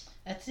it.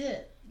 That's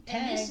it.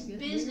 Tag, and this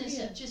business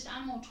of just,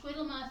 I'm going to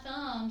twiddle my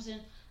thumbs,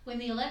 and when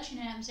the election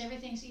happens,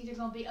 everything's either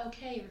going to be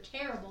okay or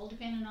terrible,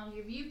 depending on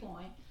your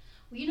viewpoint.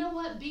 Well, you know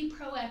what? Be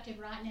proactive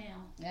right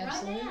now.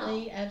 Absolutely,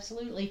 right now.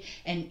 Absolutely.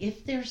 And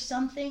if there's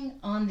something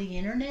on the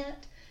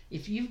internet,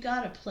 if you've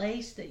got a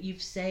place that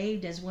you've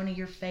saved as one of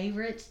your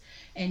favorites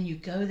and you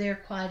go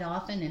there quite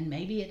often, and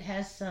maybe it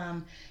has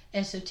some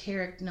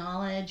esoteric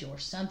knowledge or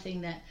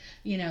something that,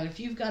 if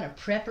you've got a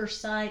prepper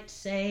site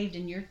saved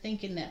and you're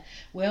thinking that,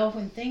 well,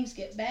 when things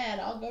get bad,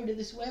 I'll go to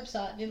this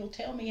website and it'll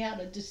tell me how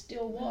to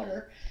distill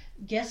water.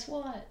 Guess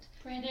what?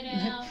 Print it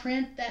out.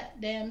 Print that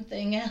damn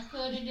thing out.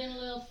 Put it in a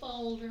little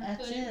folder.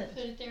 That's Put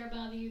it there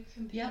by your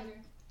computer.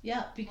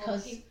 Yeah,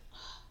 because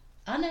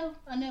I know,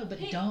 but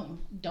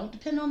don't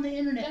depend on the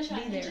internet That's to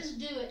right. be there. Just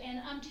do it. And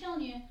I'm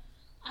telling you,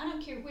 I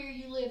don't care where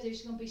you live,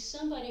 there's going to be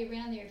somebody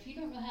around there. If you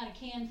don't know how to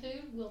can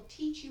food, we'll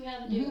teach you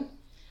how to do it.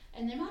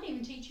 And they might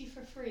even teach you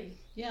for free.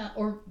 Yeah,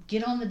 or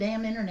get on the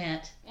damn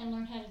internet. And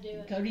learn how to do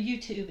it. Go to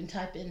YouTube and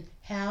type in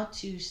how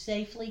to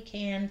safely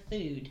can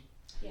food.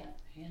 Yeah.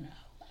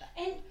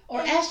 Or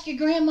ask your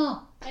grandma.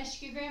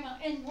 Ask your grandma.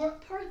 And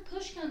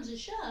push comes to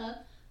shove,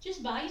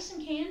 just buy you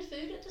some canned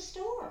food at the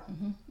store.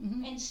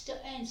 And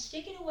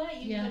stick it away.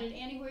 You can put it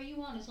anywhere you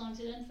want as long as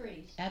it doesn't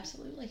freeze.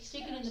 Absolutely.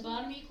 Stick it in the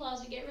bottom of your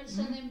closet. Get rid of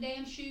some of them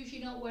damn shoes you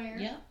don't wear.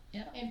 Yeah.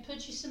 Yeah. And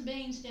put you some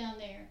beans down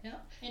there. Yeah.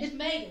 And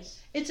tomatoes.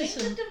 It's beans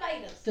and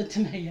tomatoes. The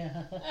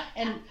tomato.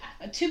 And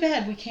too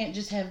bad we can't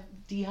just have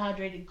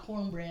dehydrated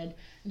cornbread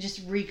and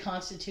just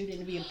reconstitute it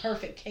to be a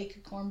perfect cake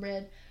of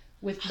cornbread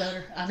with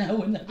butter. I know,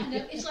 wouldn't that be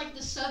good? It's like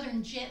the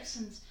Southern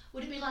Jetsons.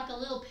 Would it be like a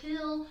little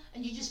pill,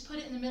 and you just put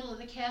it in the middle of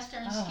the cast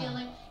iron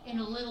skillet in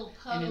a little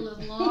puddle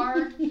of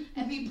lard,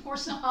 and you pour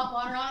some hot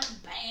water on it,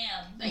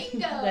 bam,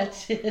 bingo.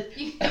 That's it.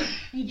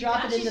 You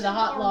drop it into the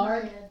hot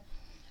lard. Bread.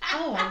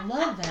 Oh, I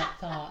love that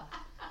thought.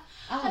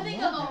 I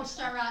think I'm going to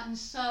start writing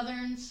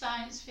Southern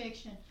science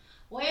fiction.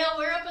 Well,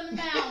 we're up in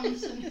the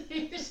mountains, and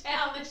here's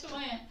how this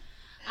went.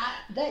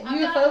 That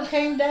UFO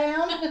came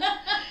down,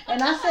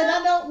 and I said,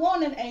 I don't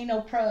want an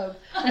anal probe.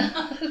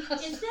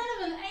 Instead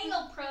of an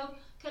anal probe,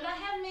 could I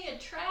have me a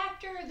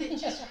tractor that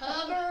just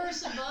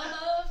hovers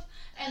above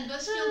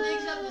but still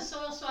digs up the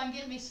soil so I can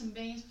get me some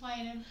beans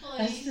planted,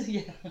 please?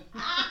 Yeah.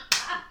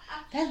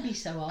 That'd be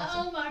so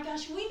awesome. Oh my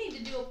gosh, we need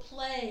to do a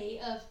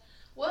play of,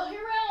 well, here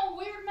we're on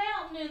Wyrd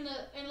Mountain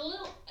and the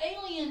little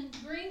alien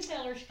green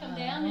fellers come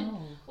down and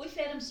we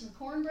fed them some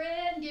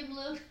cornbread and give them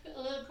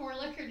a little corn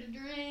liquor to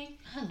drink.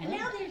 And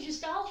now they're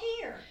just all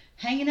here.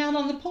 Hanging out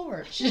on the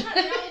porch. They're out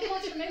on the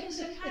porch and making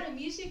some kind of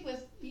music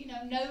with,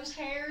 nose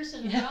hairs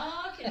and a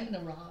rock. And a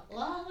rock.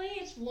 Golly,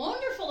 it's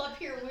wonderful up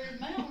here at Wyrd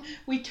Mountain.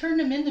 We turned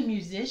them into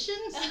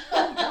musicians?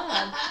 Oh,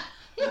 God.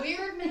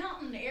 Wyrd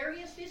Mountain,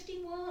 Area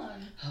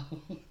 51.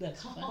 Oh,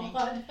 that's funny.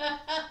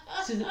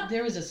 So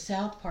there was a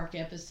South Park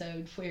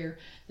episode where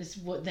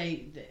what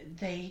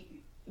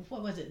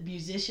was it?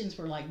 Musicians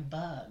were like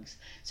bugs.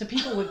 So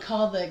people would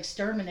call the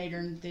exterminator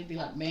and they'd be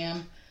like,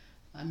 "Ma'am,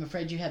 I'm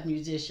afraid you have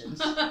musicians."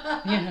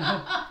 What?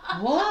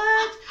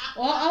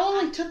 Well, I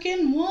only took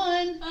in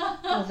one.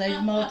 Well,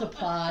 they've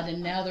multiplied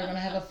and now they're going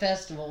to have a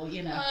festival,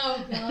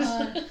 Oh,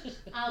 God.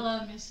 I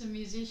love me some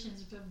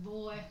musicians, but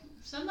boy,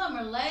 some of them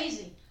are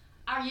lazy.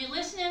 Are you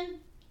listening?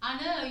 I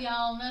know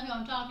y'all know who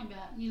I'm talking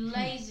about. You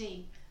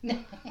lazy.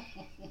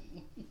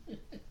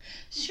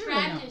 Sure.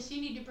 Practice.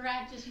 You need to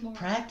practice more.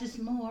 Practice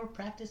more.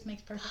 Practice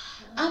makes perfect.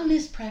 I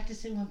miss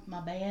practicing with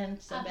my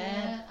band so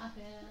bad.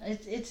 I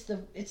bet.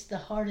 It's the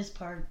hardest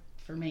part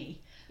for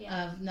me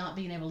of not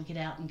being able to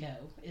get out and go.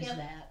 Is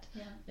that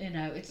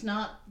it's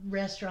not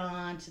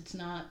restaurants.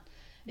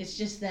 It's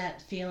just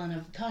that feeling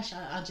of gosh,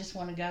 I just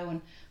want to go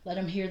and let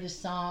them hear this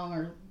song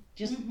or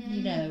just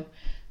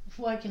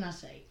what can I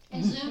say?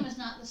 And Zoom is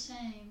not the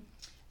same.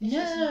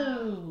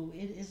 No,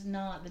 it is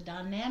not. The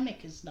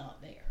dynamic is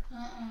not there.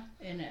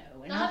 And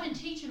I've been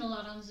teaching a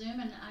lot on Zoom,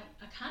 and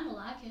I kind of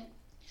like it.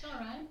 It's all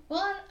right.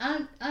 Well,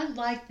 I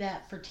like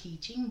that for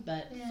teaching,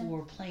 but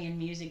for playing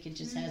music, it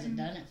just hasn't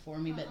done it for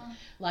me. But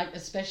like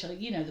especially,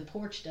 the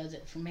porch does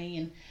it for me,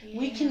 and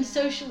we can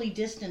socially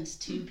distance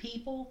 2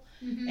 people,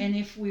 and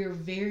if we're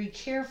very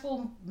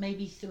careful,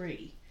 maybe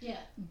 3. Yeah.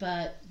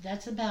 But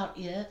that's about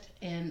it,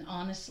 and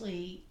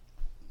honestly.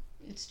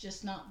 It's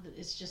just not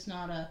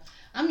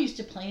I'm used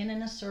to playing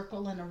in a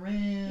circle in a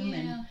room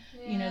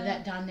and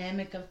that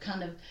dynamic of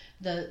kind of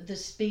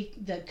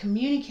the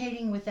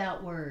communicating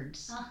without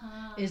words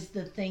is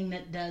the thing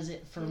that does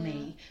it for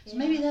me. So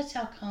maybe that's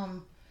how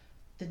come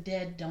the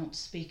dead don't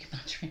speak in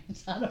my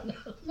dreams. I don't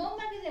know. Well,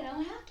 maybe they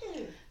don't have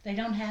to. They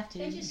don't have to.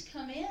 They just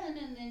come in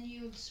and then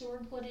you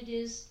absorb what it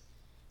is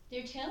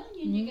they're telling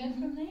you and you go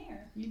from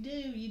there. You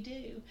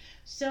do.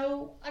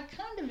 So I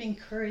kind of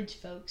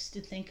encourage folks to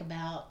think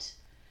about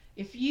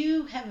if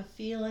you have a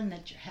feeling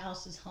that your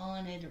house is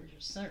haunted or your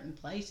certain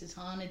place is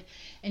haunted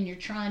and you're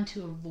trying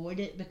to avoid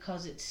it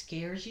because it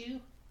scares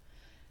you,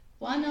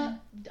 why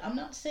not? I'm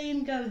not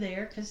saying go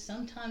there because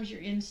sometimes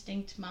your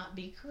instinct might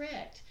be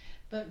correct,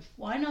 but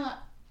why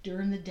not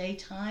during the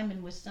daytime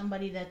and with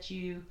somebody that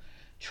you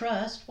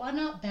trust, why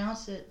not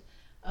bounce it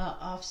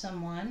off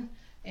someone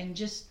and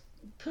just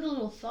put a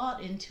little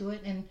thought into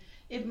it? And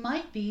it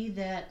might be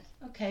that,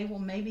 okay, well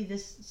maybe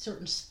this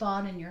certain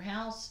spot in your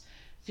house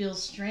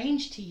feels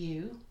strange to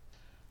you.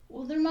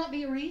 Well, there might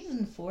be a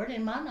reason for it.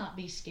 It might not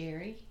be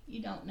scary.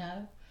 You don't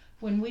know.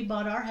 When we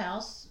bought our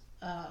house,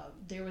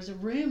 there was a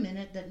room in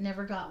it that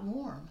never got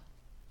warm.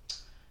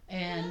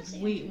 And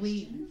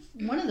we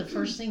one of the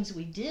first things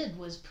we did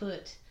was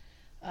put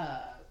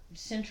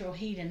central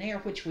heat and air,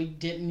 which we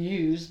didn't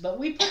use, but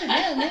we put it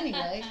in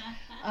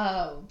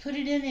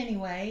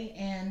anyway.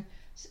 And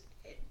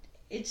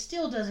it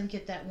still doesn't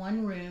get that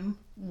one room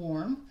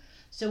warm.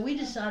 So we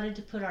decided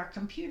to put our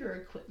computer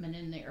equipment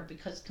in there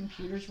because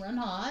computers run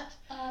hot.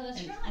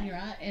 That's right. You're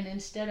right. And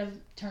instead of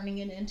turning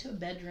it into a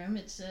bedroom,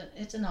 it's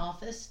an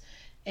office.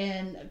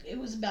 And it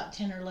was about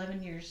 10 or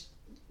 11 years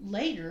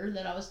later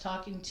that I was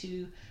talking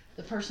to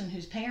the person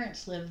whose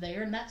parents lived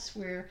there, and that's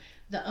where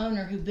the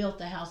owner who built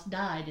the house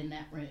died in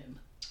that room.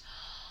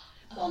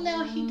 Well,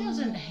 now he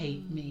doesn't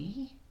hate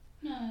me.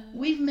 No.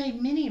 We've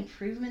made many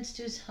improvements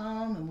to his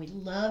home, and we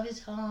love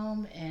his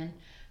home, and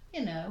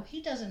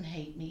he doesn't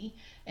hate me.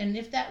 And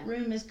if that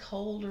room is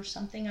cold or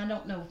something, I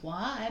don't know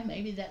why.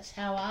 Maybe that's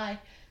how I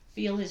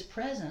feel his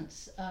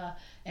presence.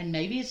 And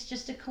maybe it's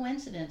just a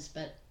coincidence,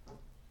 but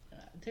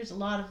there's a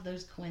lot of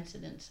those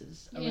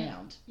coincidences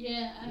around.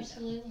 Yeah,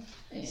 absolutely.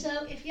 Yeah.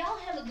 So if y'all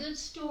have a good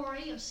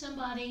story of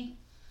somebody,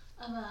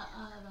 of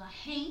a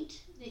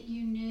haint that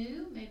you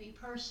knew, maybe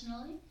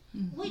personally,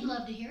 we'd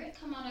love to hear it.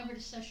 Come on over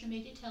to social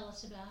media, tell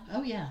us about it.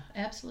 Oh yeah,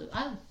 absolutely.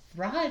 I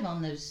thrive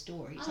on those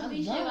stories. Oh,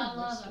 me too. I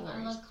love them.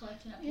 I love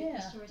collecting up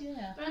people's stories.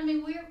 Yeah. But I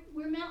mean,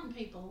 we're mountain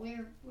people.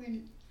 We're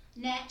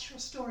natural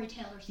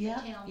storytellers.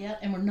 Yeah, yeah,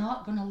 and we're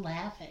not going to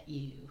laugh at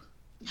you.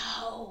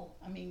 No.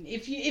 I mean,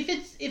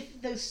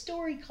 if the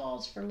story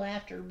calls for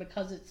laughter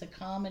because it's a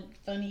common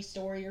funny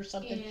story or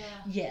something,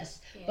 yes.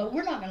 Yeah. But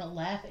we're not going to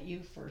laugh at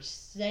you for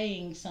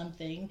saying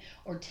something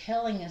or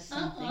telling us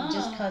something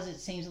just because it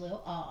seems a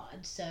little odd.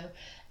 So,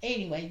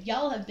 anyway,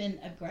 y'all have been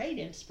a great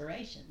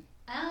inspiration.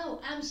 Oh,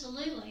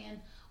 absolutely, and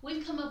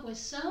we've come up with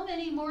so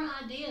many more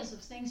ideas of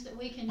things that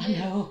we can do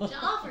to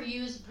offer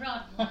you as a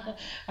product line.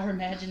 Our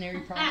imaginary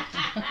product.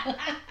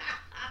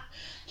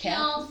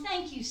 Y'all,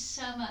 thank you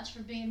so much for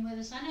being with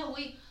us. I know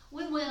we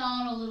went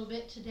on a little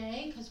bit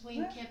today because we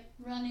kept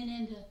running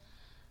into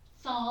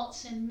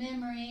thoughts and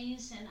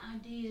memories and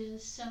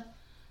ideas. So,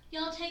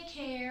 y'all take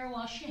care,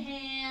 wash your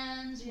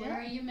hands,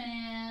 wear your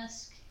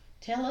mask.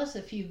 Tell us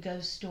a few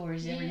ghost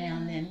stories every now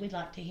and then. We'd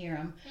like to hear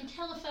them. And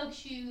tell the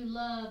folks you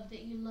love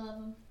that you love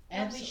them.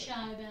 Don't be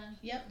shy about it.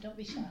 Yep, don't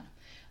be shy.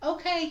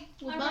 Okay,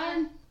 well,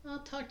 Byron, I'll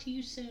talk to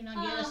you soon,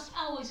 I guess.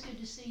 Always good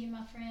to see you,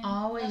 my friend.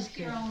 Always up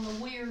here on the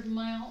Wyrd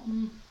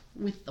Mountain.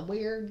 With the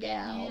Wyrd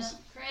gals. Yeah.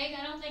 Craig,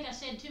 I don't think I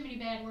said too many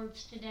bad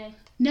words today.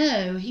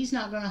 No, he's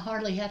not going to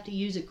hardly have to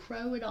use a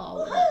crow at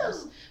all.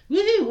 Woohoo!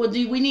 Woohoo! Well,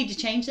 do we need to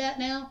change that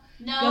now?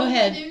 No, go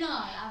ahead. We do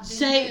not. I've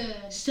been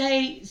good.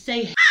 Say.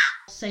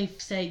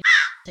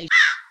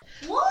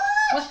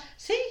 What?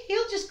 See,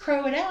 he'll just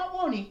crow it out,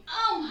 won't he?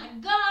 Oh my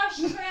gosh,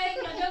 Craig!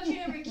 Now don't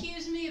you ever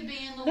accuse me of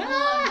being the one,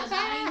 because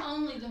I ain't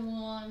only the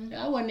one.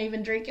 I wasn't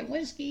even drinking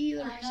whiskey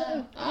either. I know.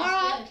 So, That's all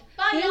right. good.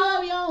 Bye, We y'all.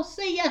 love y'all.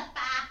 See ya.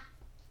 Bye.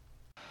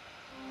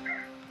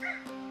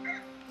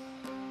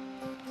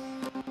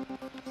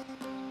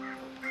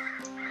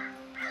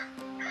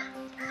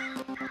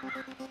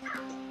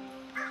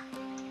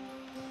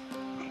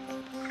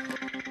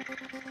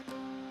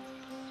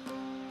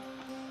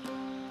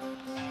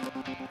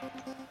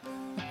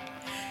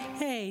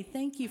 Hey,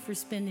 thank you for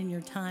spending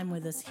your time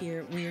with us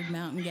here at Wyrd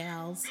Mountain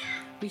Gals.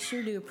 We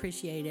sure do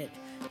appreciate it.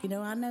 You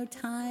know, I know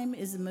time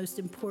is the most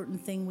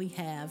important thing we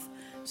have,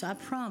 so I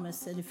promise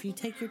that if you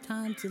take your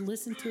time to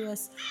listen to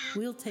us,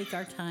 we'll take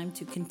our time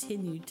to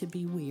continue to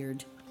be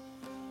weird.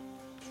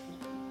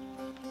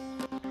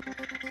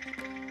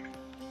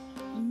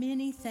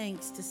 Many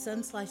thanks to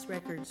Sunslice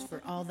Records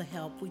for all the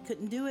help. We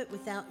couldn't do it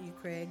without you,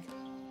 Craig.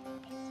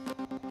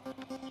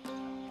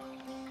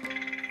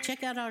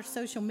 Check out our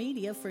social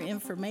media for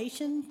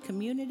information,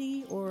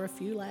 community, or a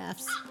few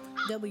laughs.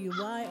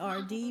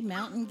 WYRD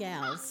Mountain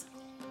Gals.